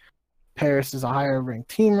think Paris is a higher ranked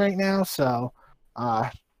team right now, so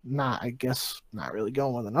not really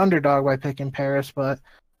going with an underdog by picking Paris, but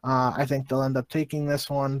I think they'll end up taking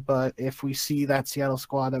this one. But if we see that Seattle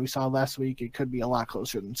squad that we saw last week, it could be a lot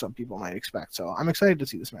closer than some people might expect. So I'm excited to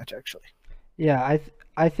see this match, actually. Yeah,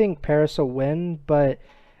 I think Paris will win, but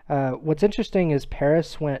what's interesting is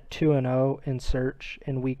Paris went 2-0 in search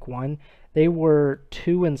in week one. They were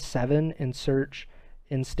 2-7 in search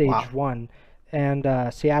in stage one,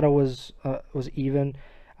 and Seattle was even.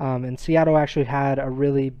 And Seattle actually had a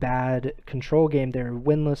really bad control game. They were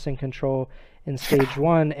winless in control in stage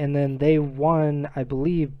one, and then they won, I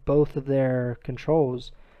believe, both of their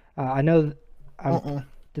controls. I know.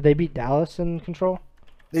 Did they beat Dallas in control?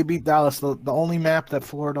 They beat Dallas. The only map that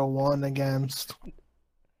Florida won against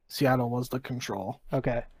Seattle was the control.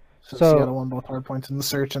 Okay. So Seattle won both hard points in the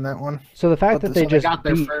search in that one. So the fact that they just got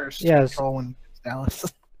their first control when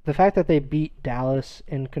Dallas. The fact that they beat Dallas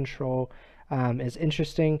in control is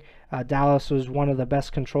interesting. Dallas was one of the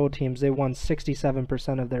best control teams. They won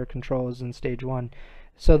 67% of their controls in stage one.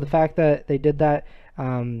 So the fact that they did that,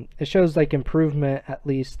 it shows like improvement, at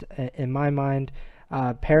least in my mind.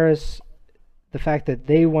 Paris, the fact that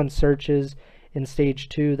they won searches in stage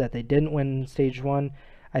two that they didn't win in stage one,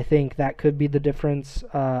 I think that could be the difference.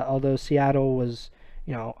 Although Seattle was,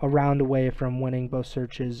 a round away from winning both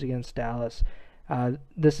searches against Dallas.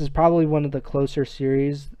 This is probably one of the closer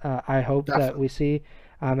series I hope that we see.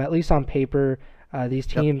 At least on paper, these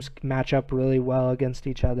teams match up really well against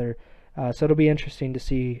each other. So it'll be interesting to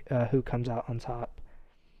see who comes out on top.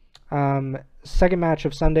 Second match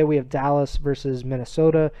of Sunday, we have Dallas versus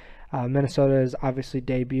Minnesota. Minnesota is obviously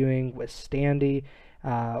debuting with Standy,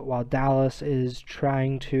 while Dallas is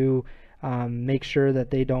trying to make sure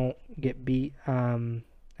that they don't get beat,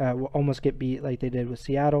 almost get beat like they did with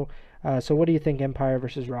Seattle. So what do you think, Empire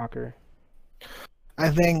versus Rocker? I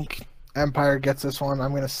think Empire gets this one.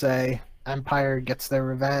 I'm going to say Empire gets their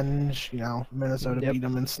revenge. Minnesota beat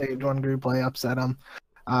them in stage one group play, upset them.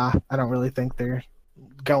 I don't really think they're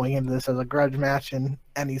going into this as a grudge match in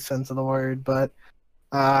any sense of the word, but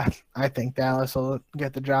I think Dallas will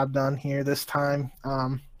get the job done here this time.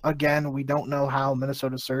 Again, we don't know how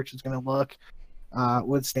Minnesota Search is going to look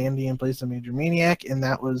with Standy in place of Major Maniac, and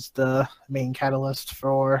that was the main catalyst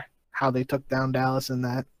for how they took down Dallas in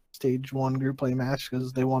that stage one group play match,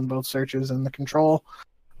 because they won both searches and the control,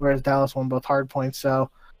 whereas Dallas won both hard points. So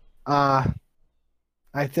I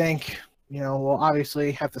think, we'll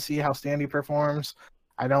obviously have to see how Standy performs.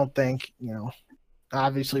 I don't think,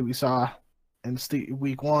 obviously we saw in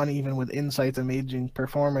week one, even with Insight's amazing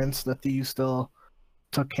performance, the Thieves still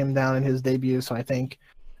took him down in his debut. So I think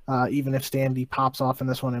even if Standy pops off in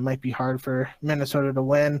this one, it might be hard for Minnesota to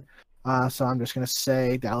win. So I'm just going to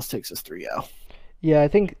say Dallas takes this 3-0. Yeah, I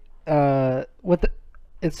think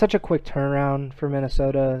it's such a quick turnaround for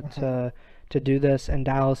Minnesota to do this, and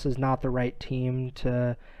Dallas is not the right team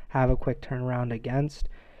to have a quick turnaround against.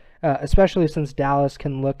 Especially since Dallas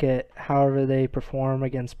can look at however they perform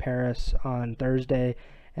against Paris on Thursday,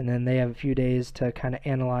 and then they have a few days to kind of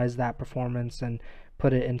analyze that performance and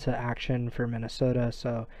put it into action for Minnesota.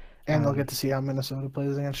 So, And they'll get to see how Minnesota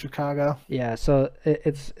plays against Chicago. yeah, so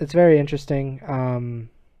it's very interesting.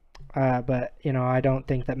 But I don't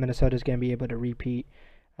think that Minnesota is going to be able to repeat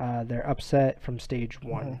their upset from stage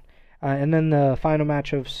one. And then the final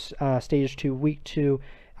match of stage two, week two,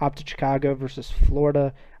 Optic Chicago versus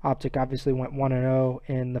Florida. Optic obviously went 1-0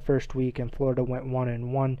 in the first week, and Florida went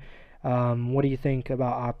 1-1. What do you think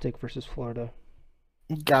about Optic versus Florida?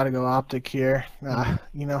 Gotta go Optic here.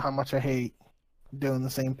 You know how much I hate doing the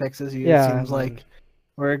same picks as you. Yeah, It seems like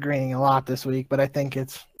we're agreeing a lot this week, but I think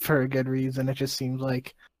it's for a good reason. It just seems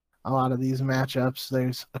like a lot of these matchups,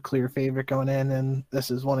 there's a clear favorite going in, and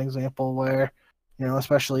this is one example where,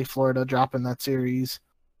 especially Florida dropping that series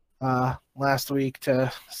last week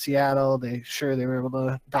to Seattle, they were able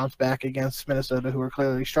to bounce back against Minnesota, who were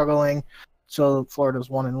clearly struggling. So Florida's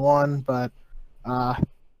 1-1, but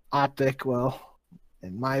Optic will,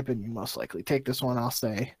 in my opinion, most likely take this one. I'll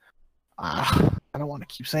say, I don't want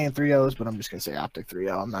to keep saying 3-0s, but I'm just gonna say Optic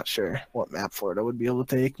 3-0. I'm not sure what map Florida would be able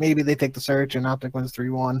to take. Maybe they take the search and Optic wins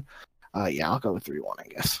 3-1. Yeah, I'll go with 3-1, I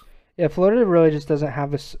guess. Yeah, Florida really just doesn't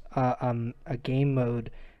have a game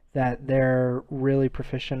mode that they're really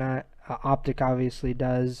proficient at. Optic obviously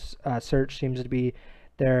does. Search seems to be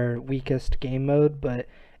their weakest game mode, but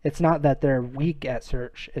it's not that they're weak at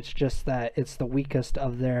Search. It's just that it's the weakest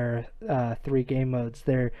of their three game modes.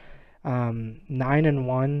 They're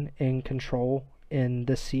 9-1 in Control in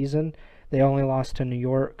this season. They only lost to New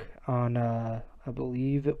York on I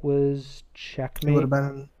believe it was Checkmate. It would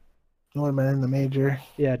have been in the major.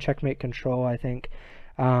 Yeah, Checkmate Control, I think,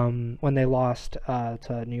 when they lost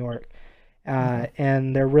to New York.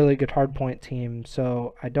 And they're a really good hardpoint team,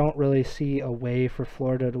 so I don't really see a way for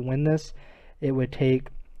Florida to win this. It would take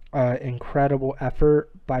incredible effort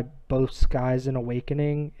by both Skies and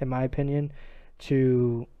Awakening, in my opinion,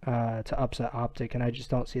 to upset Optic, and I just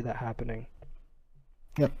don't see that happening.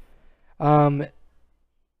 Yep.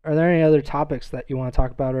 Are there any other topics that you want to talk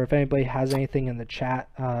about, or if anybody has anything in the chat,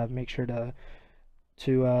 make sure to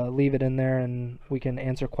leave it in there, and we can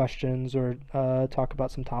answer questions or talk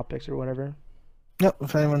about some topics or whatever. Yep.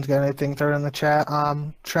 If anyone's got anything, throw it in the chat.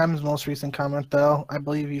 Trem's most recent comment, though, I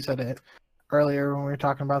believe he said it earlier when we were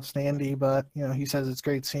talking about Standy, but he says it's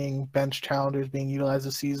great seeing bench challengers being utilized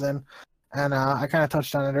this season, and I kind of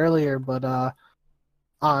touched on it earlier, but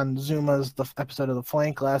on Zuma's episode of The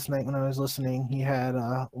Flank last night when I was listening, he had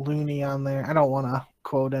Looney on there. I don't want to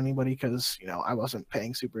quote anybody because I wasn't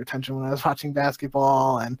paying super attention when I was watching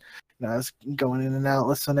basketball, and I was going in and out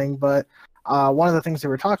listening, but one of the things they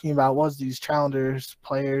were talking about was these challengers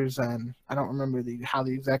players, and I don't remember how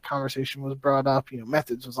the exact conversation was brought up.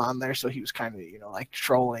 Methods was on there, so he was kind of like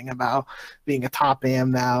trolling about being a top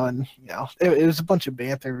AM now, and it was a bunch of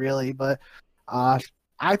banter really, but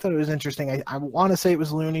I thought it was interesting. I want to say it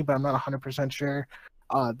was Looney, but I'm not 100% sure.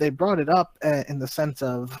 They brought it up in the sense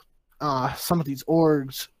of some of these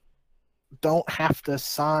orgs don't have to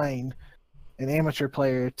sign an amateur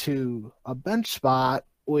player to a bench spot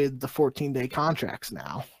with the 14-day contracts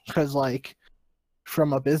now. Because,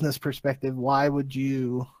 from a business perspective, why would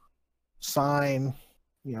you sign,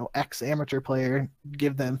 X amateur player,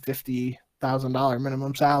 give them $50,000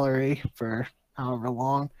 minimum salary for however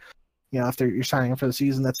long? If you're signing them for the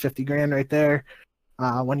season, that's $50,000 right there.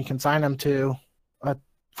 When you can sign them to a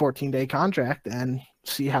 14-day contract and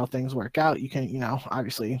see how things work out, you can,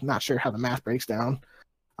 obviously not sure how the math breaks down,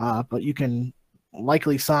 but you can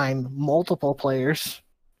likely sign multiple players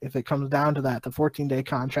if it comes down to that, the 14-day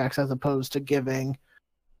contracts, as opposed to giving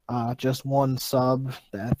just one sub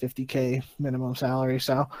that $50K minimum salary.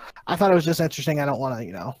 So I thought it was just interesting. I don't want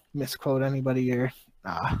to, misquote anybody or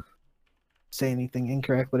say anything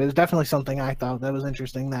incorrect, but it was definitely something I thought that was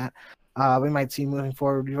interesting that we might see moving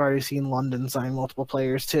forward. We've already seen London sign multiple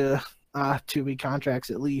players to 2-week contracts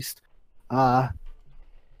at least.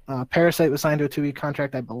 Parasite was signed to a 2-week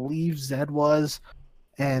contract, I believe Zed was,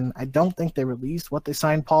 and I don't think they released what they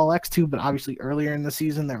signed Paul X to, but obviously earlier in the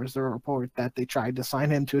season there was the report that they tried to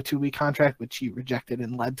sign him to a 2-week contract, which he rejected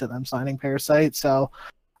and led to them signing Parasite. So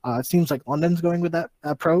it seems like London's going with that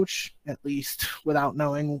approach, at least without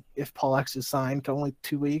knowing if Paul X is signed to only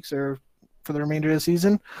 2 weeks or for the remainder of the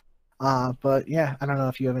season. But yeah, I don't know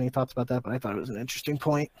if you have any thoughts about that, but I thought it was an interesting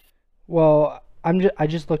point. Well, I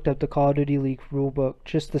just looked up the Call of Duty League rulebook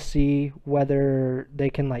just to see whether they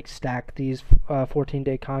can stack these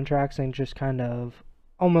 14-day contracts and just kind of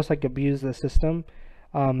almost abuse the system.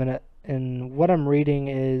 And and what I'm reading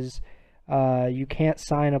is you can't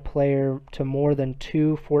sign a player to more than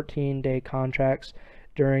two 14-day contracts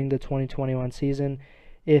during the 2021 season.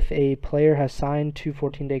 If a player has signed two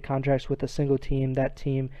 14-day contracts with a single team, that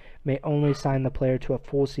team may only sign the player to a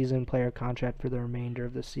full season player contract for the remainder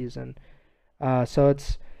of the season. So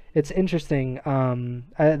it's interesting.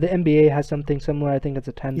 The NBA has something similar. I think it's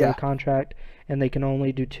a 10-day Yeah. contract, and they can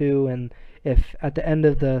only do two. And if at the end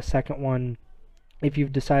of the second one, if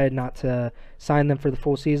you've decided not to sign them for the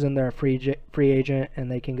full season, they're a free agent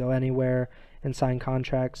and they can go anywhere and sign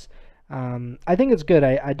contracts. I think it's good.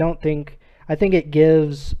 I think it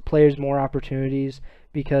gives players more opportunities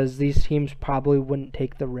because these teams probably wouldn't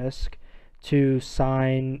take the risk to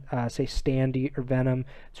sign, say, Standy or Venom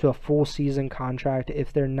to a full season contract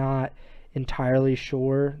if they're not entirely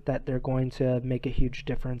sure that they're going to make a huge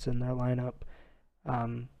difference in their lineup.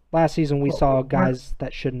 Last season we saw guys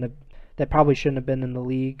that probably shouldn't have been in the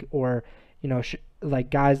league, or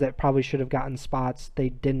like guys that probably should have gotten spots, they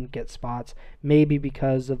didn't get spots, maybe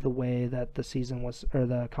because of the way that the season was or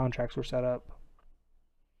the contracts were set up.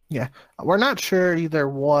 Yeah, we're not sure either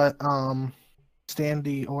what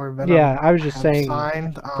Standy or Venom Yeah, I was just have saying,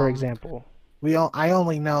 signed. for example. I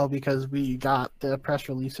only know because we got the press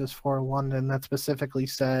releases for London that specifically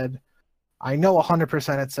said. I know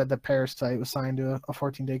 100% it said that Parasite was signed to a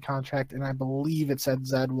 14-day contract, and I believe it said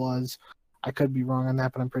Zed was. I could be wrong on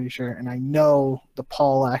that, but I'm pretty sure. And I know the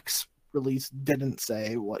Paul X release didn't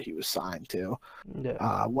say what he was signed to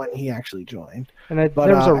Yeah. when he actually joined. And But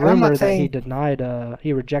there was a and I'm rumor not that he saying, denied,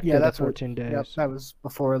 he rejected yeah, the that's what. 14 days. Yep, that was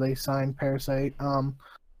before they signed Parasite.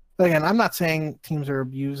 But again, I'm not saying teams are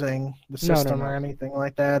abusing the system or anything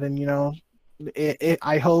like that. And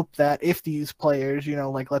I hope that if these players,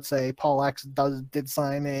 like let's say Paul X did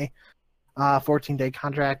sign a 14-day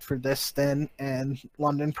contract for this stint, and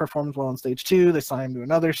London performs well in stage 2, they sign him to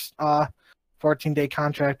another 14-day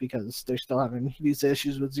contract because they're still having visa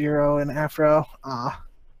issues with Zero and Afro,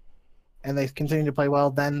 and they continue to play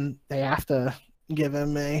well, then they have to give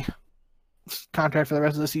him a contract for the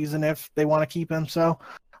rest of the season if they want to keep him. So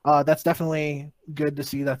that's definitely good to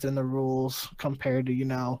see that's in the rules compared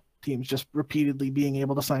to, teams just repeatedly being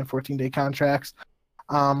able to sign 14-day contracts.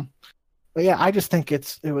 But yeah, I just think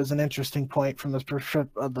it was an interesting point from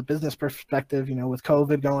the business perspective, with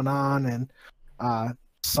COVID going on, and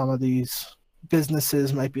some of these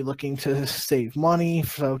businesses might be looking to save money.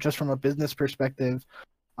 So just from a business perspective,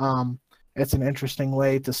 it's an interesting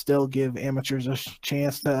way to still give amateurs a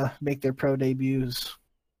chance to make their pro debuts.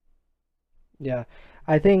 Yeah,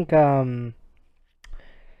 I think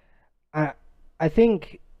I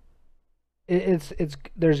think it's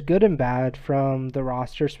there's good and bad from the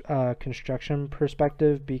roster construction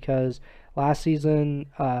perspective, because last season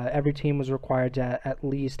every team was required to at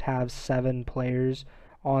least have 7 players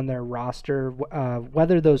on their roster,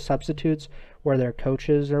 whether those substitutes were their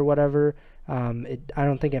coaches or whatever. I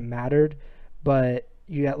don't think it mattered, but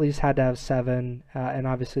you at least had to have 7, and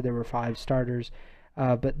obviously there were 5 starters.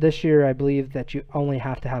 But this year, I believe that you only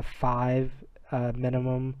have to have 5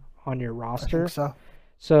 minimum on your I roster. think so.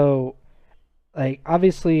 So, like,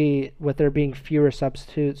 obviously, with there being fewer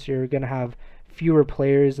substitutes, you're going to have fewer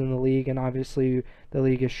players in the league, and obviously the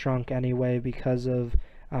league is shrunk anyway because of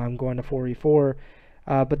going to 4v4.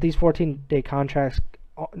 But these 14-day contracts,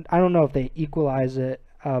 I don't know if they equalize it,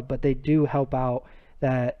 but they do help out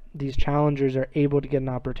that these challengers are able to get an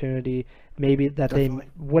opportunity, maybe that Definitely.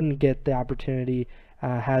 they wouldn't get the opportunity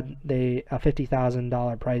had a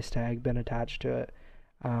 $50,000 price tag been attached to it.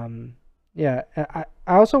 Yeah, I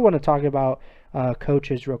also want to talk about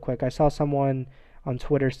coaches real quick. I saw someone on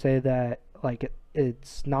Twitter say that like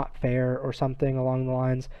it's not fair or something along the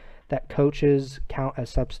lines that coaches count as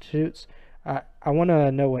substitutes. I want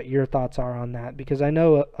to know what your thoughts are on that, because I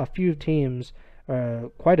know a few teams,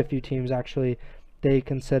 quite a few teams actually, they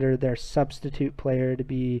consider their substitute player to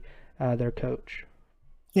be their coach.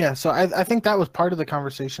 Yeah, so I think that was part of the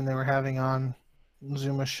conversation they were having on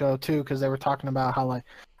Zuma's show too, because they were talking about how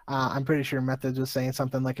I'm pretty sure Methods was saying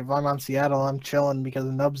something like, if I'm on Seattle, I'm chilling because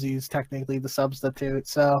Nubsy's technically the substitute.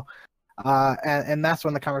 So, and that's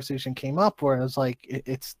when the conversation came up, where it was like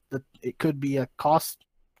it could be a cost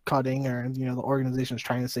cutting, or the organization's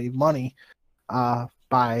trying to save money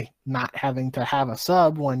by not having to have a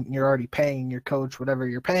sub when you're already paying your coach whatever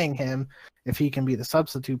you're paying him. If he can be the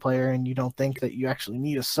substitute player and you don't think that you actually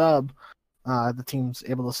need a sub, the team's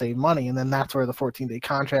able to save money. And then that's where the 14-day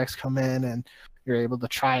contracts come in, and you're able to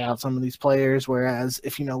try out some of these players. Whereas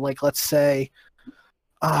if, like, let's say,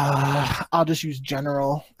 I'll just use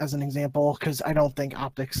General as an example, because I don't think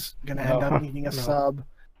Optic's going to end up needing a sub.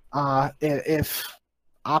 If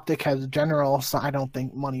Optic has general, so I don't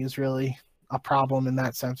think money is really a problem in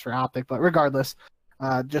that sense for Optic. But regardless,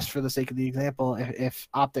 just for the sake of the example, if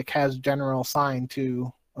Optic has general signed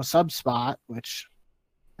to a sub spot, which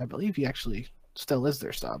I believe he actually still is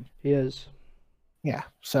their sub. He is. Yeah.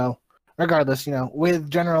 So regardless, with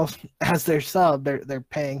general as their sub, they're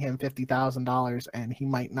paying him $50,000, and he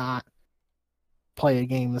might not play a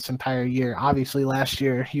game this entire year. Obviously, last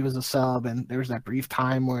year he was a sub, and there was that brief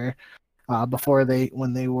time where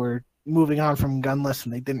when they were moving on from Gunless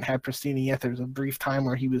and they didn't have Pristini yet, there was a brief time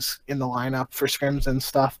where he was in the lineup for scrims and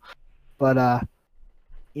stuff. But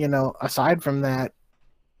aside from that,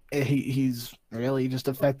 he's really just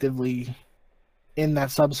effectively in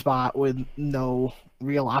that sub spot with no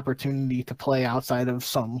real opportunity to play outside of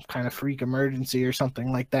some kind of freak emergency or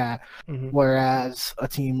something like that. Mm-hmm. Whereas a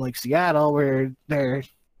team like Seattle, where they're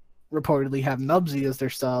reportedly have Nubsy as their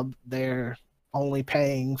sub, they're only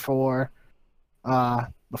paying for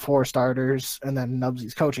the 4 starters and then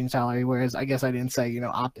Nubsy's coaching salary. Whereas I guess I didn't say,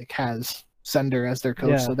 Optic has Sender as their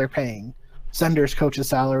coach, so they're paying Sender's coach's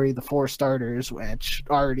salary, the 4 starters, which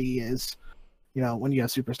already is, when you have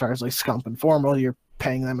superstars like Scump and Formal, you're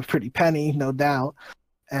paying them a pretty penny, no doubt.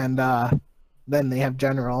 And then they have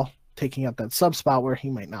General taking up that sub spot where he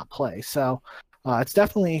might not play. So it's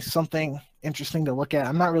definitely something interesting to look at.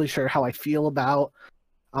 I'm not really sure how I feel about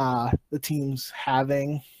the teams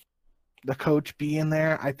having the coach be in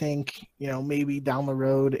there. I think, maybe down the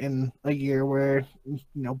road in a year where,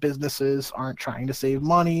 businesses aren't trying to save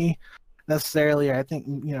money necessarily. I think,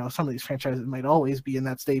 some of these franchises might always be in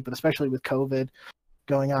that state, but especially with COVID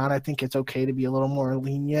going on, I think it's okay to be a little more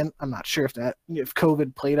lenient. I'm not sure if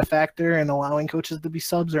COVID played a factor in allowing coaches to be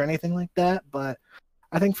subs or anything like that, but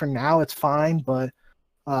I think for now it's fine. But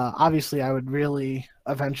obviously I would really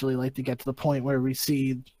eventually like to get to the point where we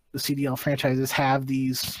see the CDL franchises have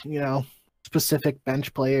these, specific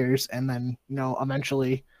bench players, and then,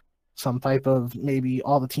 eventually some type of maybe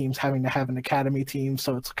all the teams having to have an academy team.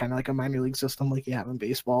 So it's kind of like a minor league system like you have in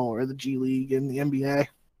baseball or the G League in the NBA.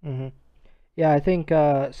 Mm-hmm. Yeah, I think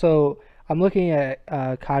so. I'm looking at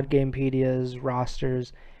COD Gamepedia's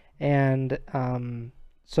rosters, and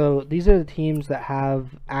so these are the teams that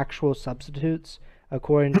have actual substitutes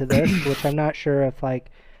according to this, which I'm not sure if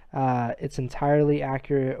it's entirely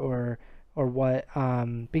accurate or what,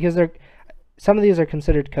 because some of these are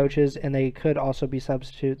considered coaches and they could also be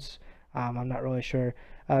substitutes. I'm not really sure,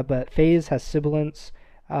 but FaZe has Sibilance,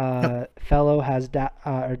 Fellow has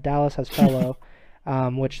Dallas has Fellow.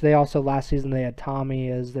 Which they also last season they had Tommy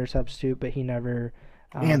as their substitute, but he never.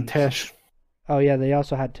 And Tish. Oh yeah, they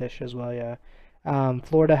also had Tish as well. Yeah.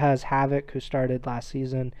 Florida has Havoc, who started last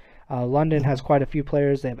season. London has quite a few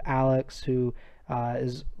players. They have Alex, who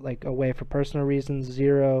is away for personal reasons.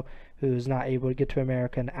 Zero, who is not able to get to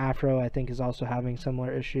America, and Afro, I think, is also having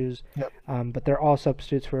similar issues. Yep. But they're all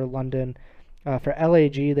substitutes for London. For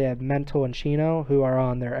LAG, they have Mental and Chino, who are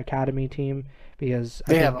on their academy team. Because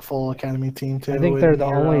they have a full academy team too. I think they're the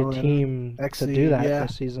only team to do that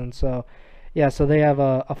this season. So, so they have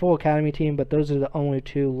a full academy team, but those are the only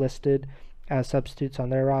 2 listed as substitutes on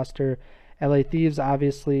their roster. LA Thieves,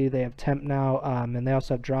 obviously, they have Temp now, and they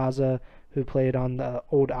also have Draza, who played on the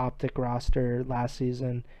old Optic roster last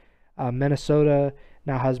season. Minnesota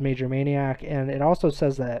now has Major Maniac, and it also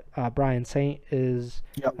says that Brian Saint is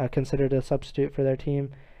considered a substitute for their team.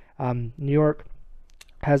 New York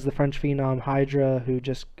has the French phenom Hydra, who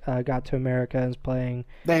just got to America and is playing.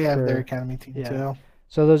 They have their academy team too.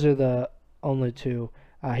 So those are the only 2.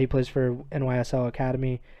 He plays for NYSL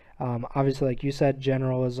Academy. Obviously, like you said,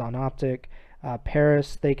 General is on Optic.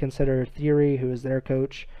 Paris, they consider Theory, who is their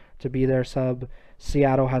coach, to be their sub.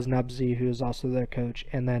 Seattle has Nubsy, who is also their coach.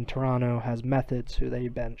 And then Toronto has Methods, who they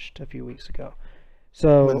benched a few weeks ago.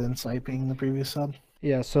 So with Insight being the previous sub.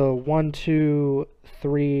 Yeah, so 1, 2,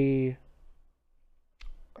 3...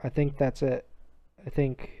 I think that's it. I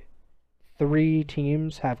think 3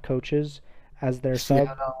 teams have coaches as their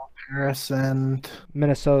sub. Paris, and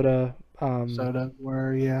Minnesota. Minnesota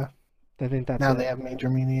were, I think that's now it. They have Major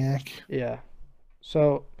Maniac. Yeah.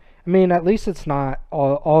 So, I mean, at least it's not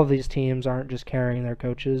all of these teams aren't just carrying their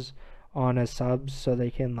coaches on as subs so they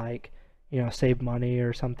can save money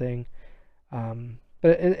or something.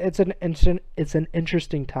 But it's an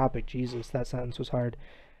interesting topic. Jesus, that sentence was hard.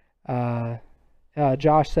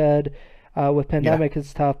 Josh said, with pandemic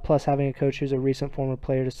it's tough, plus having a coach who's a recent former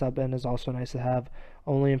player to sub in is also nice to have.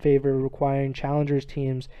 Only in favor of requiring challengers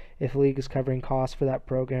teams if the league is covering costs for that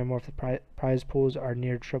program or if the prize pools are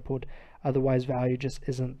near tripled. Otherwise, value just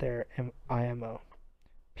isn't there. IMO.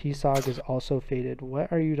 PSOG is also faded.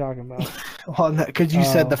 What are you talking about? Well, because you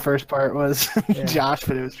said the Oh, first part was yeah. Josh,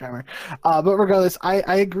 but it was Trevor. But regardless,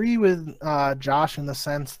 I agree with Josh in the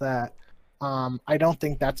sense that I don't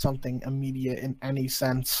think that's something immediate in any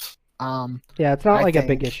sense. Yeah, it's not I like a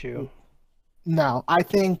big think issue. no, I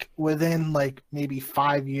think within like maybe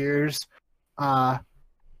 5 years, uh,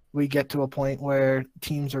 we get to a point where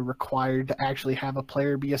teams are required to actually have a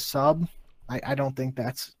player be a sub. I don't think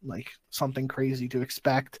that's like something crazy to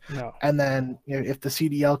expect. No. And then if the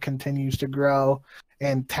CDL continues to grow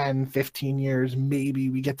in 10, 15 years, maybe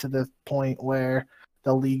we get to the point where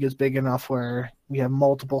the league is big enough where we have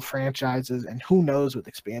multiple franchises, and who knows with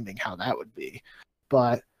expanding how that would be.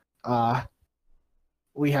 But uh,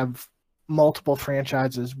 we have multiple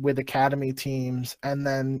franchises with academy teams, and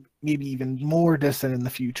then maybe even more distant in the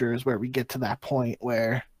future is where we get to that point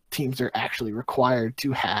where teams are actually required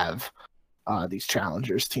to have these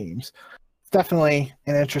challengers teams. It's definitely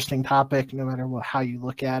an interesting topic, no matter how you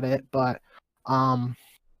look at it. But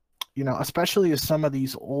especially as some of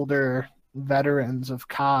these older veterans of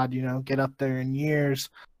COD, get up there in years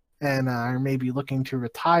and are maybe looking to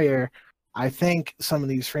retire, I think some of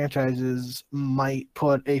these franchises might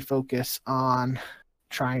put a focus on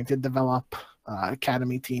trying to develop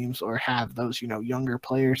academy teams or have those, younger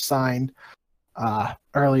players signed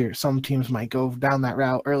earlier. Some teams might go down that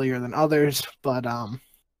route earlier than others, but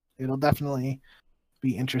it'll definitely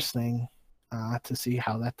be interesting to see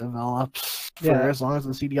how that develops for Yeah. as long as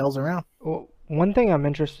the CDL's around. Well, one thing I'm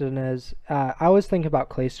interested in is I always think about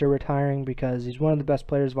Clayster retiring because he's one of the best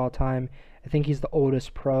players of all time. I think he's the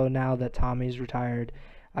oldest pro now that Tommy's retired.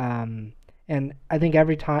 Um, and I think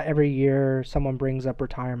every year, someone brings up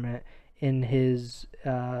retirement in his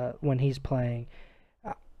when he's playing.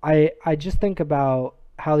 I just think about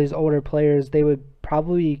how these older players they would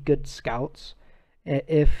probably be good scouts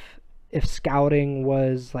if scouting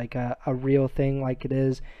was like a real thing like it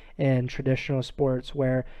is in traditional sports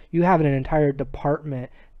where you have an entire department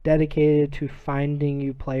dedicated to finding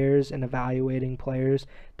you players and evaluating players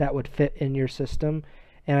that would fit in your system.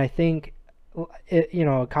 And I think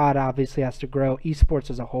COD obviously has to grow. Esports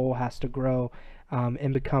as a whole has to grow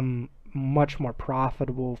and become much more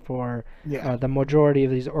profitable for Yeah. the majority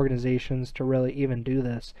of these organizations to really even do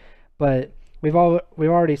this. But we've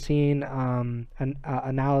already seen an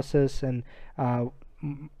analysis and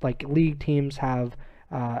like league teams have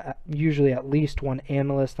usually at least one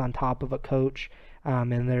analyst on top of a coach,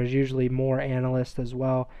 and there's usually more analysts as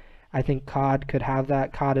well. I think COD could have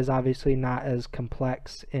that. COD is obviously not as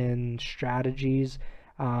complex in strategies,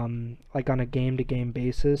 like on a game-to-game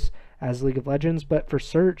basis as League of Legends, but for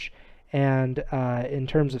search and in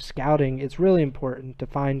terms of scouting, it's really important to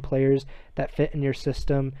find players that fit in your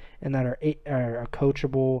system and that are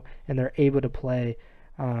coachable and they're able to play.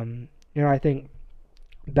 I think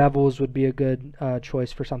Bevels would be a good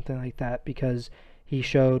choice for something like that because he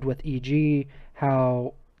showed with EG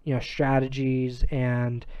how strategies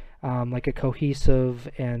and like a cohesive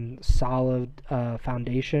and solid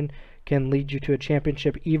foundation can lead you to a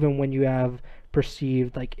championship even when you have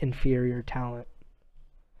perceived like inferior talent.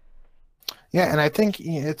 Yeah, and I think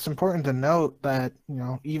it's important to note that,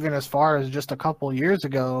 even as far as just a couple years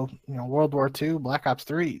ago, World War II, Black Ops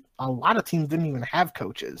 3, a lot of teams didn't even have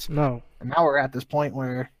coaches. No, And now we're at this point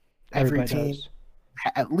where every everybody team does.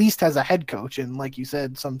 at least has a head coach. And like you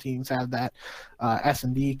said, some teams have that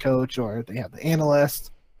S&D coach or they have the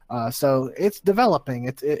analyst. So it's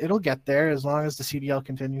developing. It'll get there as long as the CDL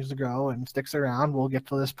continues to grow and sticks around. We'll get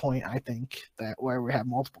to this point, I think, that where we have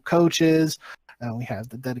multiple coaches and we have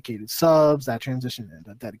the dedicated subs that transition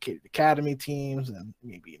into dedicated academy teams and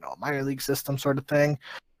maybe a minor league system sort of thing.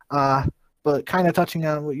 But kind of touching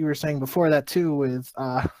on what you were saying before that too, with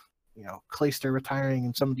Clayster retiring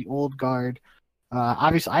and some of the old guard.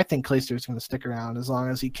 Obviously, I think Clayster is going to stick around as long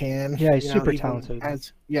as he can. Yeah, he's super Even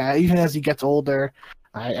talented. even as he gets older.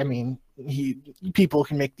 I mean, people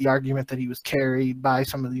can make the argument that he was carried by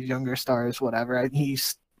some of these younger stars, whatever.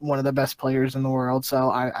 He's one of the best players in the world, so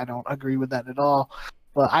I don't agree with that at all.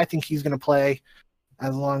 But I think he's going to play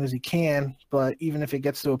as long as he can. But even if it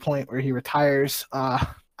gets to a point where he retires, I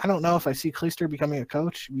don't know if I see Clayster becoming a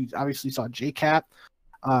coach. We obviously saw JCap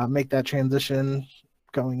make that transition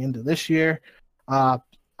going into this year.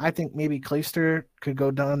 I think maybe Clayster could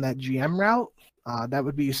go down that GM route. That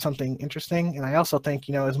would be something interesting. And I also think,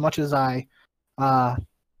 as much as I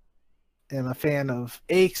am a fan of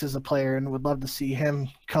Aches as a player and would love to see him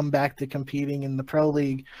come back to competing in the Pro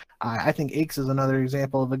League, I think Aches is another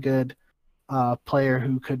example of a good player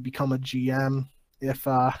who could become a GM if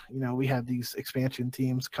we have these expansion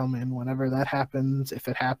teams come in whenever that happens, if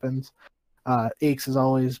it happens. Aches has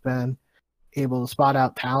always been able to spot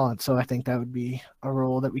out talent. So I think that would be a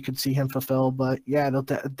role that we could see him fulfill. But yeah, it'll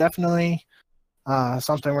definitely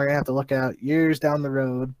something we're gonna have to look at years down the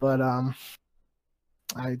road. But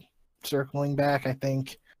I circling back, I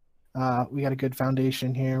think we got a good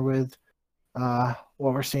foundation here with what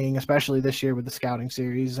we're seeing, especially this year with the scouting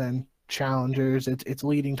series and challengers. It's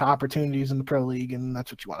leading to opportunities in the pro league, and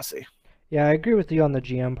that's what you want to see. Yeah, I agree with you on the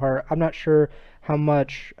GM part. I'm not sure how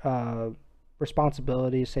much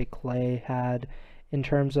responsibility, say, Clay had in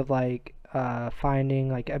terms of like finding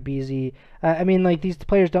like Abizi. I mean, like these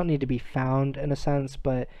players don't need to be found in a sense,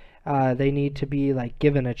 but they need to be like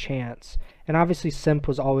given a chance. And obviously, Simp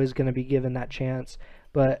was always going to be given that chance,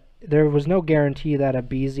 but there was no guarantee that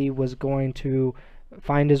Abizi was going to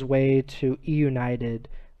find his way to E United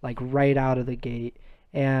like right out of the gate.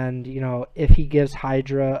 And if he gives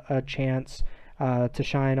Hydra a chance to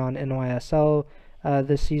shine on NYSL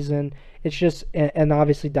this season, it's just, and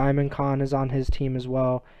obviously Diamond Khan is on his team as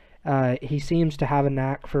well. He seems to have a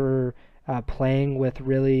knack for playing with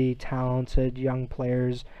really talented young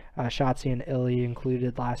players, Shotzi and Illy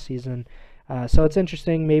included last season. So it's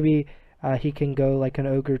interesting. Maybe he can go like an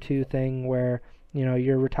Ogre 2 thing where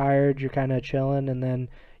you're retired, you're kind of chilling, and then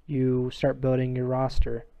you start building your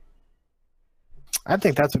roster. I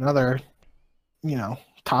think that's another,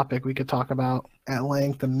 topic we could talk about at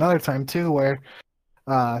length another time too, where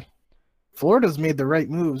Florida's made the right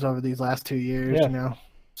moves over these last 2 years, Yeah.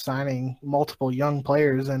 Signing multiple young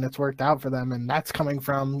players, and it's worked out for them. And that's coming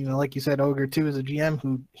from, like you said, Ogre 2 is a GM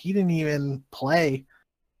who he didn't even play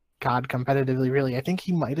COD competitively, really. I think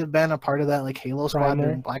he might have been a part of that like Halo squad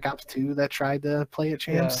during Black Ops 2 that tried to play at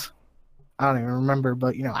champs. Yeah. I don't even remember,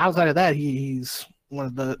 but outside of that, he's one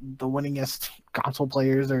of the winningest console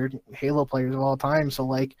players or Halo players of all time. So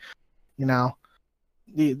like,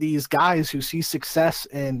 these guys who see success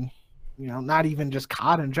in, not even just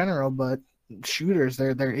COD in general, but shooters,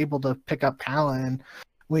 they're able to pick up talent. And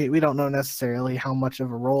we don't know necessarily how much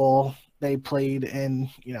of a role they played in,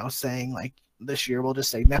 saying like this year, we'll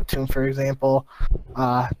just say Neptune, for example.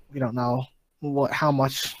 We don't know how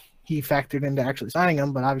much he factored into actually signing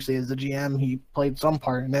him, but obviously as the GM, he played some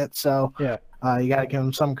part in it. So yeah, you got to give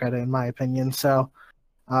him some credit, in my opinion. So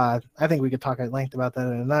I think we could talk at length about that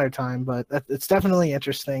at another time, but it's definitely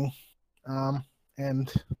interesting.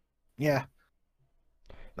 And yeah.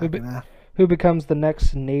 Who becomes the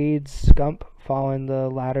next Nade Scump following the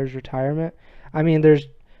latter's retirement? I mean,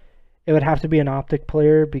 it would have to be an Optic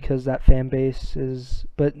player because that fan base is,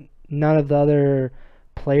 but none of the other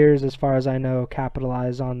players, as far as I know,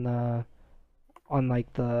 capitalize on the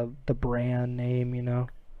brand name.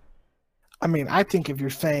 I mean, I think if you're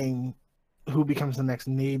saying who becomes the next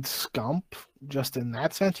Nade Scump, just in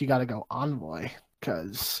that sense, you got to go Envoy,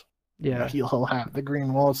 because he'll have the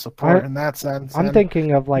green wall support in that sense. I'm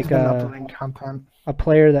thinking of like a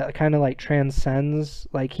player that kind of like transcends,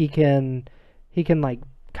 like he can like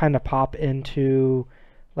kind of pop into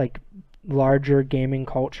like larger gaming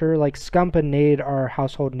culture. Like Scump and Nade are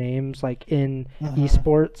household names like in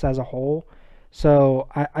esports as a whole. So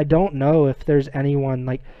I don't know if there's anyone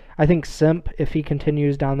like, I think Simp, if he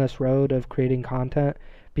continues down this road of creating content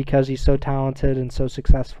because he's so talented and so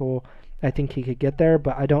successful, I think he could get there,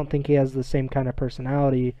 but I don't think he has the same kind of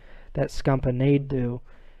personality that Scump and Nade do.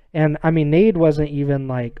 And I mean, Nade wasn't even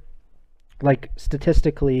like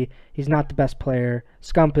statistically, he's not the best player.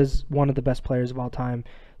 Scump is one of the best players of all time.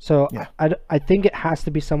 So yeah. I think it has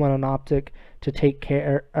to be someone on Optic to take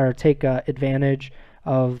care or take advantage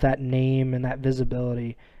of that name and that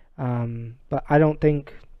visibility. But I don't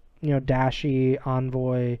think Dashy,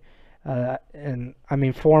 Envoy, and I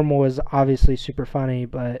mean Formal is obviously super funny,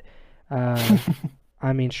 but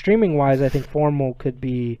I mean streaming wise, I think Formal could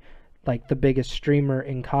be like the biggest streamer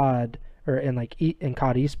in COD or in in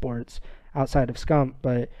COD esports outside of Scump,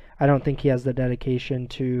 but I don't think he has the dedication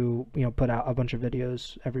to put out a bunch of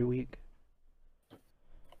videos every week.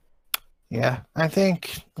 Yeah, I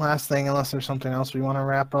think last thing, unless there's something else we want to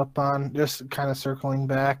wrap up on, just kind of circling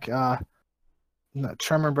back,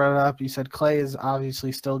 Tremor brought it up. You said Clay is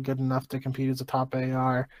obviously still good enough to compete as a top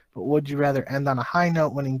AR, but would you rather end on a high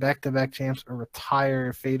note, winning back-to-back champs, or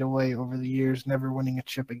retire, fade away over the years, never winning a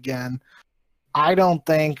chip again? I don't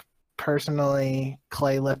think, personally,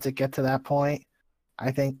 Clay lets it get to that point.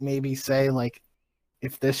 I think maybe say, like,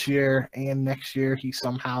 if this year and next year he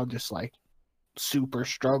somehow just, like, super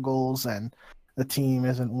struggles and the team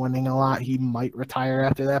isn't winning a lot, he might retire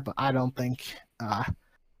after that, but I don't think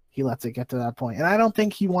he lets it get to that point. And I don't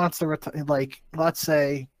think he wants to retire. Like, let's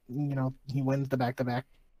say, he wins the back-to-back.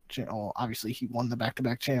 Well, obviously he won the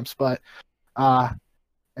back-to-back champs, but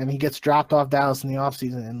and he gets dropped off Dallas in the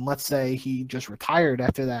offseason, and let's say he just retired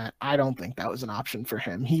after that, I don't think that was an option for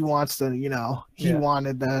him. He wants to, he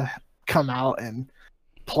wanted to come out and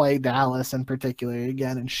play Dallas in particular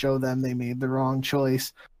again and show them they made the wrong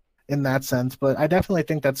choice in that sense. But I definitely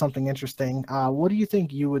think that's something interesting. What do you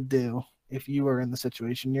think you would do if you were in the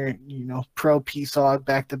situation? You're, pro PSOG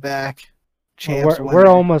back-to-back champs. We're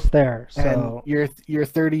almost there. So and you're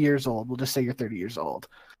 30 years old. We'll just say you're 30 years old.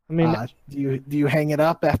 I mean, do you hang it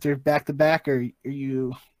up after back-to-back, or are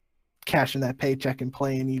you cashing that paycheck and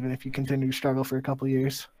playing even if you continue to struggle for a couple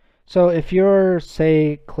years? So if you're,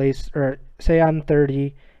 say I'm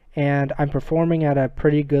 30 and I'm performing at a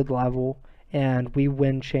pretty good level and we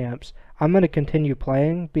win champs, I'm going to continue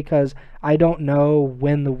playing because I don't know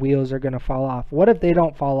when the wheels are going to fall off. What if they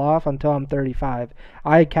don't fall off until I'm 35?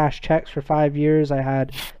 I cashed checks for 5 years. I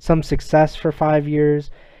had some success for 5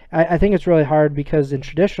 years. I think it's really hard because in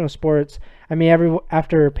traditional sports, I mean,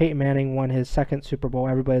 after Peyton Manning won his second Super Bowl,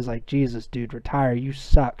 everybody's like, Jesus, dude, retire. You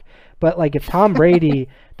suck. But like if Tom Brady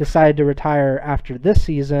decided to retire after this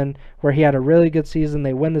season where he had a really good season,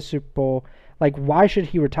 they win the Super Bowl, like why should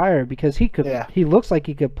he retire? Because he looks like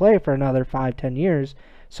he could play for another 5-10 years.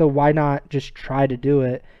 So why not just try to do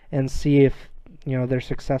it and see if, there's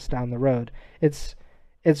success down the road?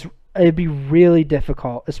 It'd be really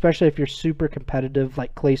difficult, especially if you're super competitive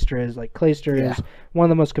like Clayster is. Like Clayster is one of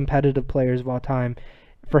the most competitive players of all time.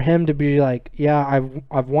 For him to be like, yeah,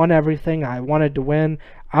 I've won everything. I wanted to win.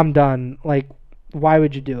 I'm done. Like, why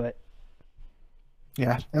would you do it?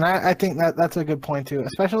 Yeah, and I think that's a good point too,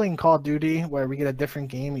 especially in Call of Duty where we get a different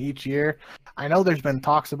game each year. I know there's been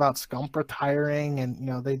talks about Scump retiring,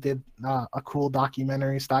 and they did a cool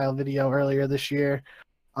documentary style video earlier this year.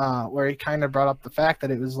 Where he kind of brought up the fact that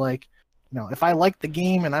it was like, if I like the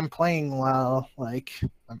game and I'm playing well, like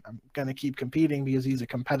I'm gonna keep competing because he's a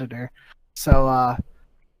competitor. So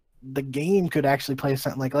the game could actually play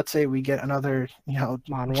something like, let's say we get another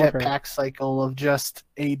jetpack cycle of just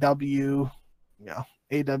AW2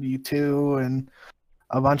 and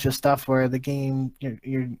a bunch of stuff where the game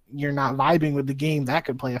you're not vibing with the game. That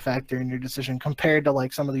could play a factor in your decision compared to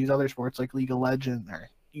like some of these other sports like League of Legends or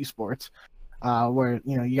esports. Where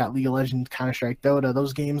you got League of Legends, Counter-Strike, Dota.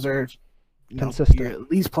 Those games are consistent. You're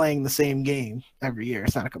at least playing the same game every year.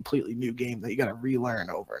 It's not a completely new game that you got to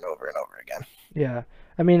relearn over and over and over again. Yeah,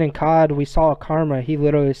 I mean in COD we saw Karma. He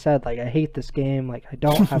literally said like, I hate this game. Like I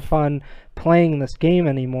don't have fun playing this game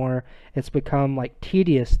anymore. It's become like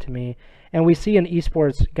tedious to me. And we see in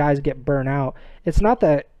esports guys get burnt out. It's not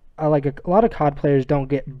that like a lot of COD players don't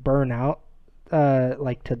get burnt out.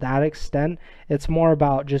 Like to that extent, it's more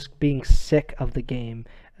about just being sick of the game,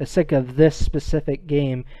 sick of this specific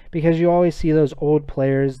game, because you always see those old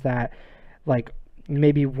players that like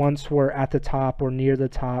maybe once were at the top or near the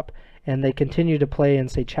top and they continue to play in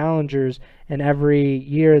say challengers, and every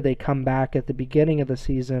year they come back at the beginning of the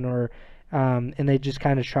season or and they just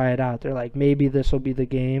kind of try it out. They're like, maybe this will be the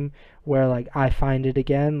game where like I find it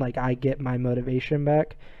again, like I get my motivation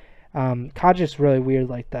back. COD's just really weird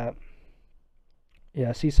like that.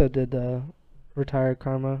 Yeah, CISO did retire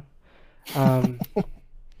Karma.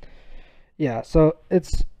 Yeah, so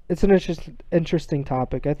it's an interesting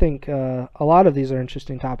topic. I think a lot of these are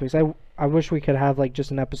interesting topics. I wish we could have like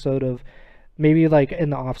just an episode of maybe like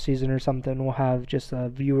in the off season or something. We'll have just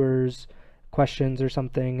viewers questions or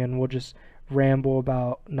something, and we'll just ramble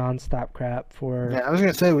about nonstop crap for. Yeah, I was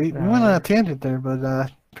gonna say we went on a tangent there, but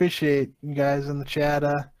appreciate you guys in the chat.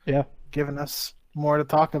 Giving us more to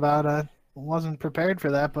talk about. Wasn't prepared for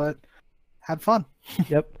that, but had fun.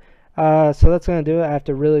 Yep. So that's gonna do it. I have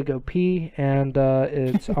to really go pee, and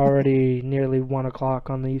it's already nearly 1 o'clock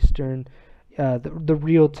on the Eastern, the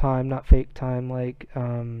real time, not fake time, like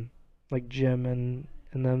Jim and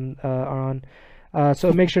them are on.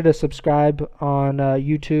 So make sure to subscribe on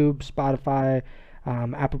YouTube, Spotify,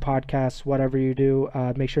 Apple Podcasts, whatever you do.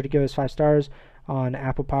 Make sure to give us 5 stars on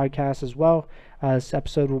Apple Podcasts as well. This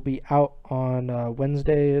episode will be out on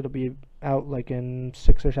Wednesday. It'll be out like in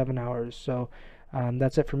 6 or 7 hours. So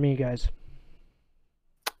that's it for me, guys.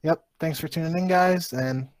 Yep. Thanks for tuning in, guys.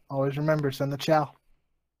 And always remember, send the chow.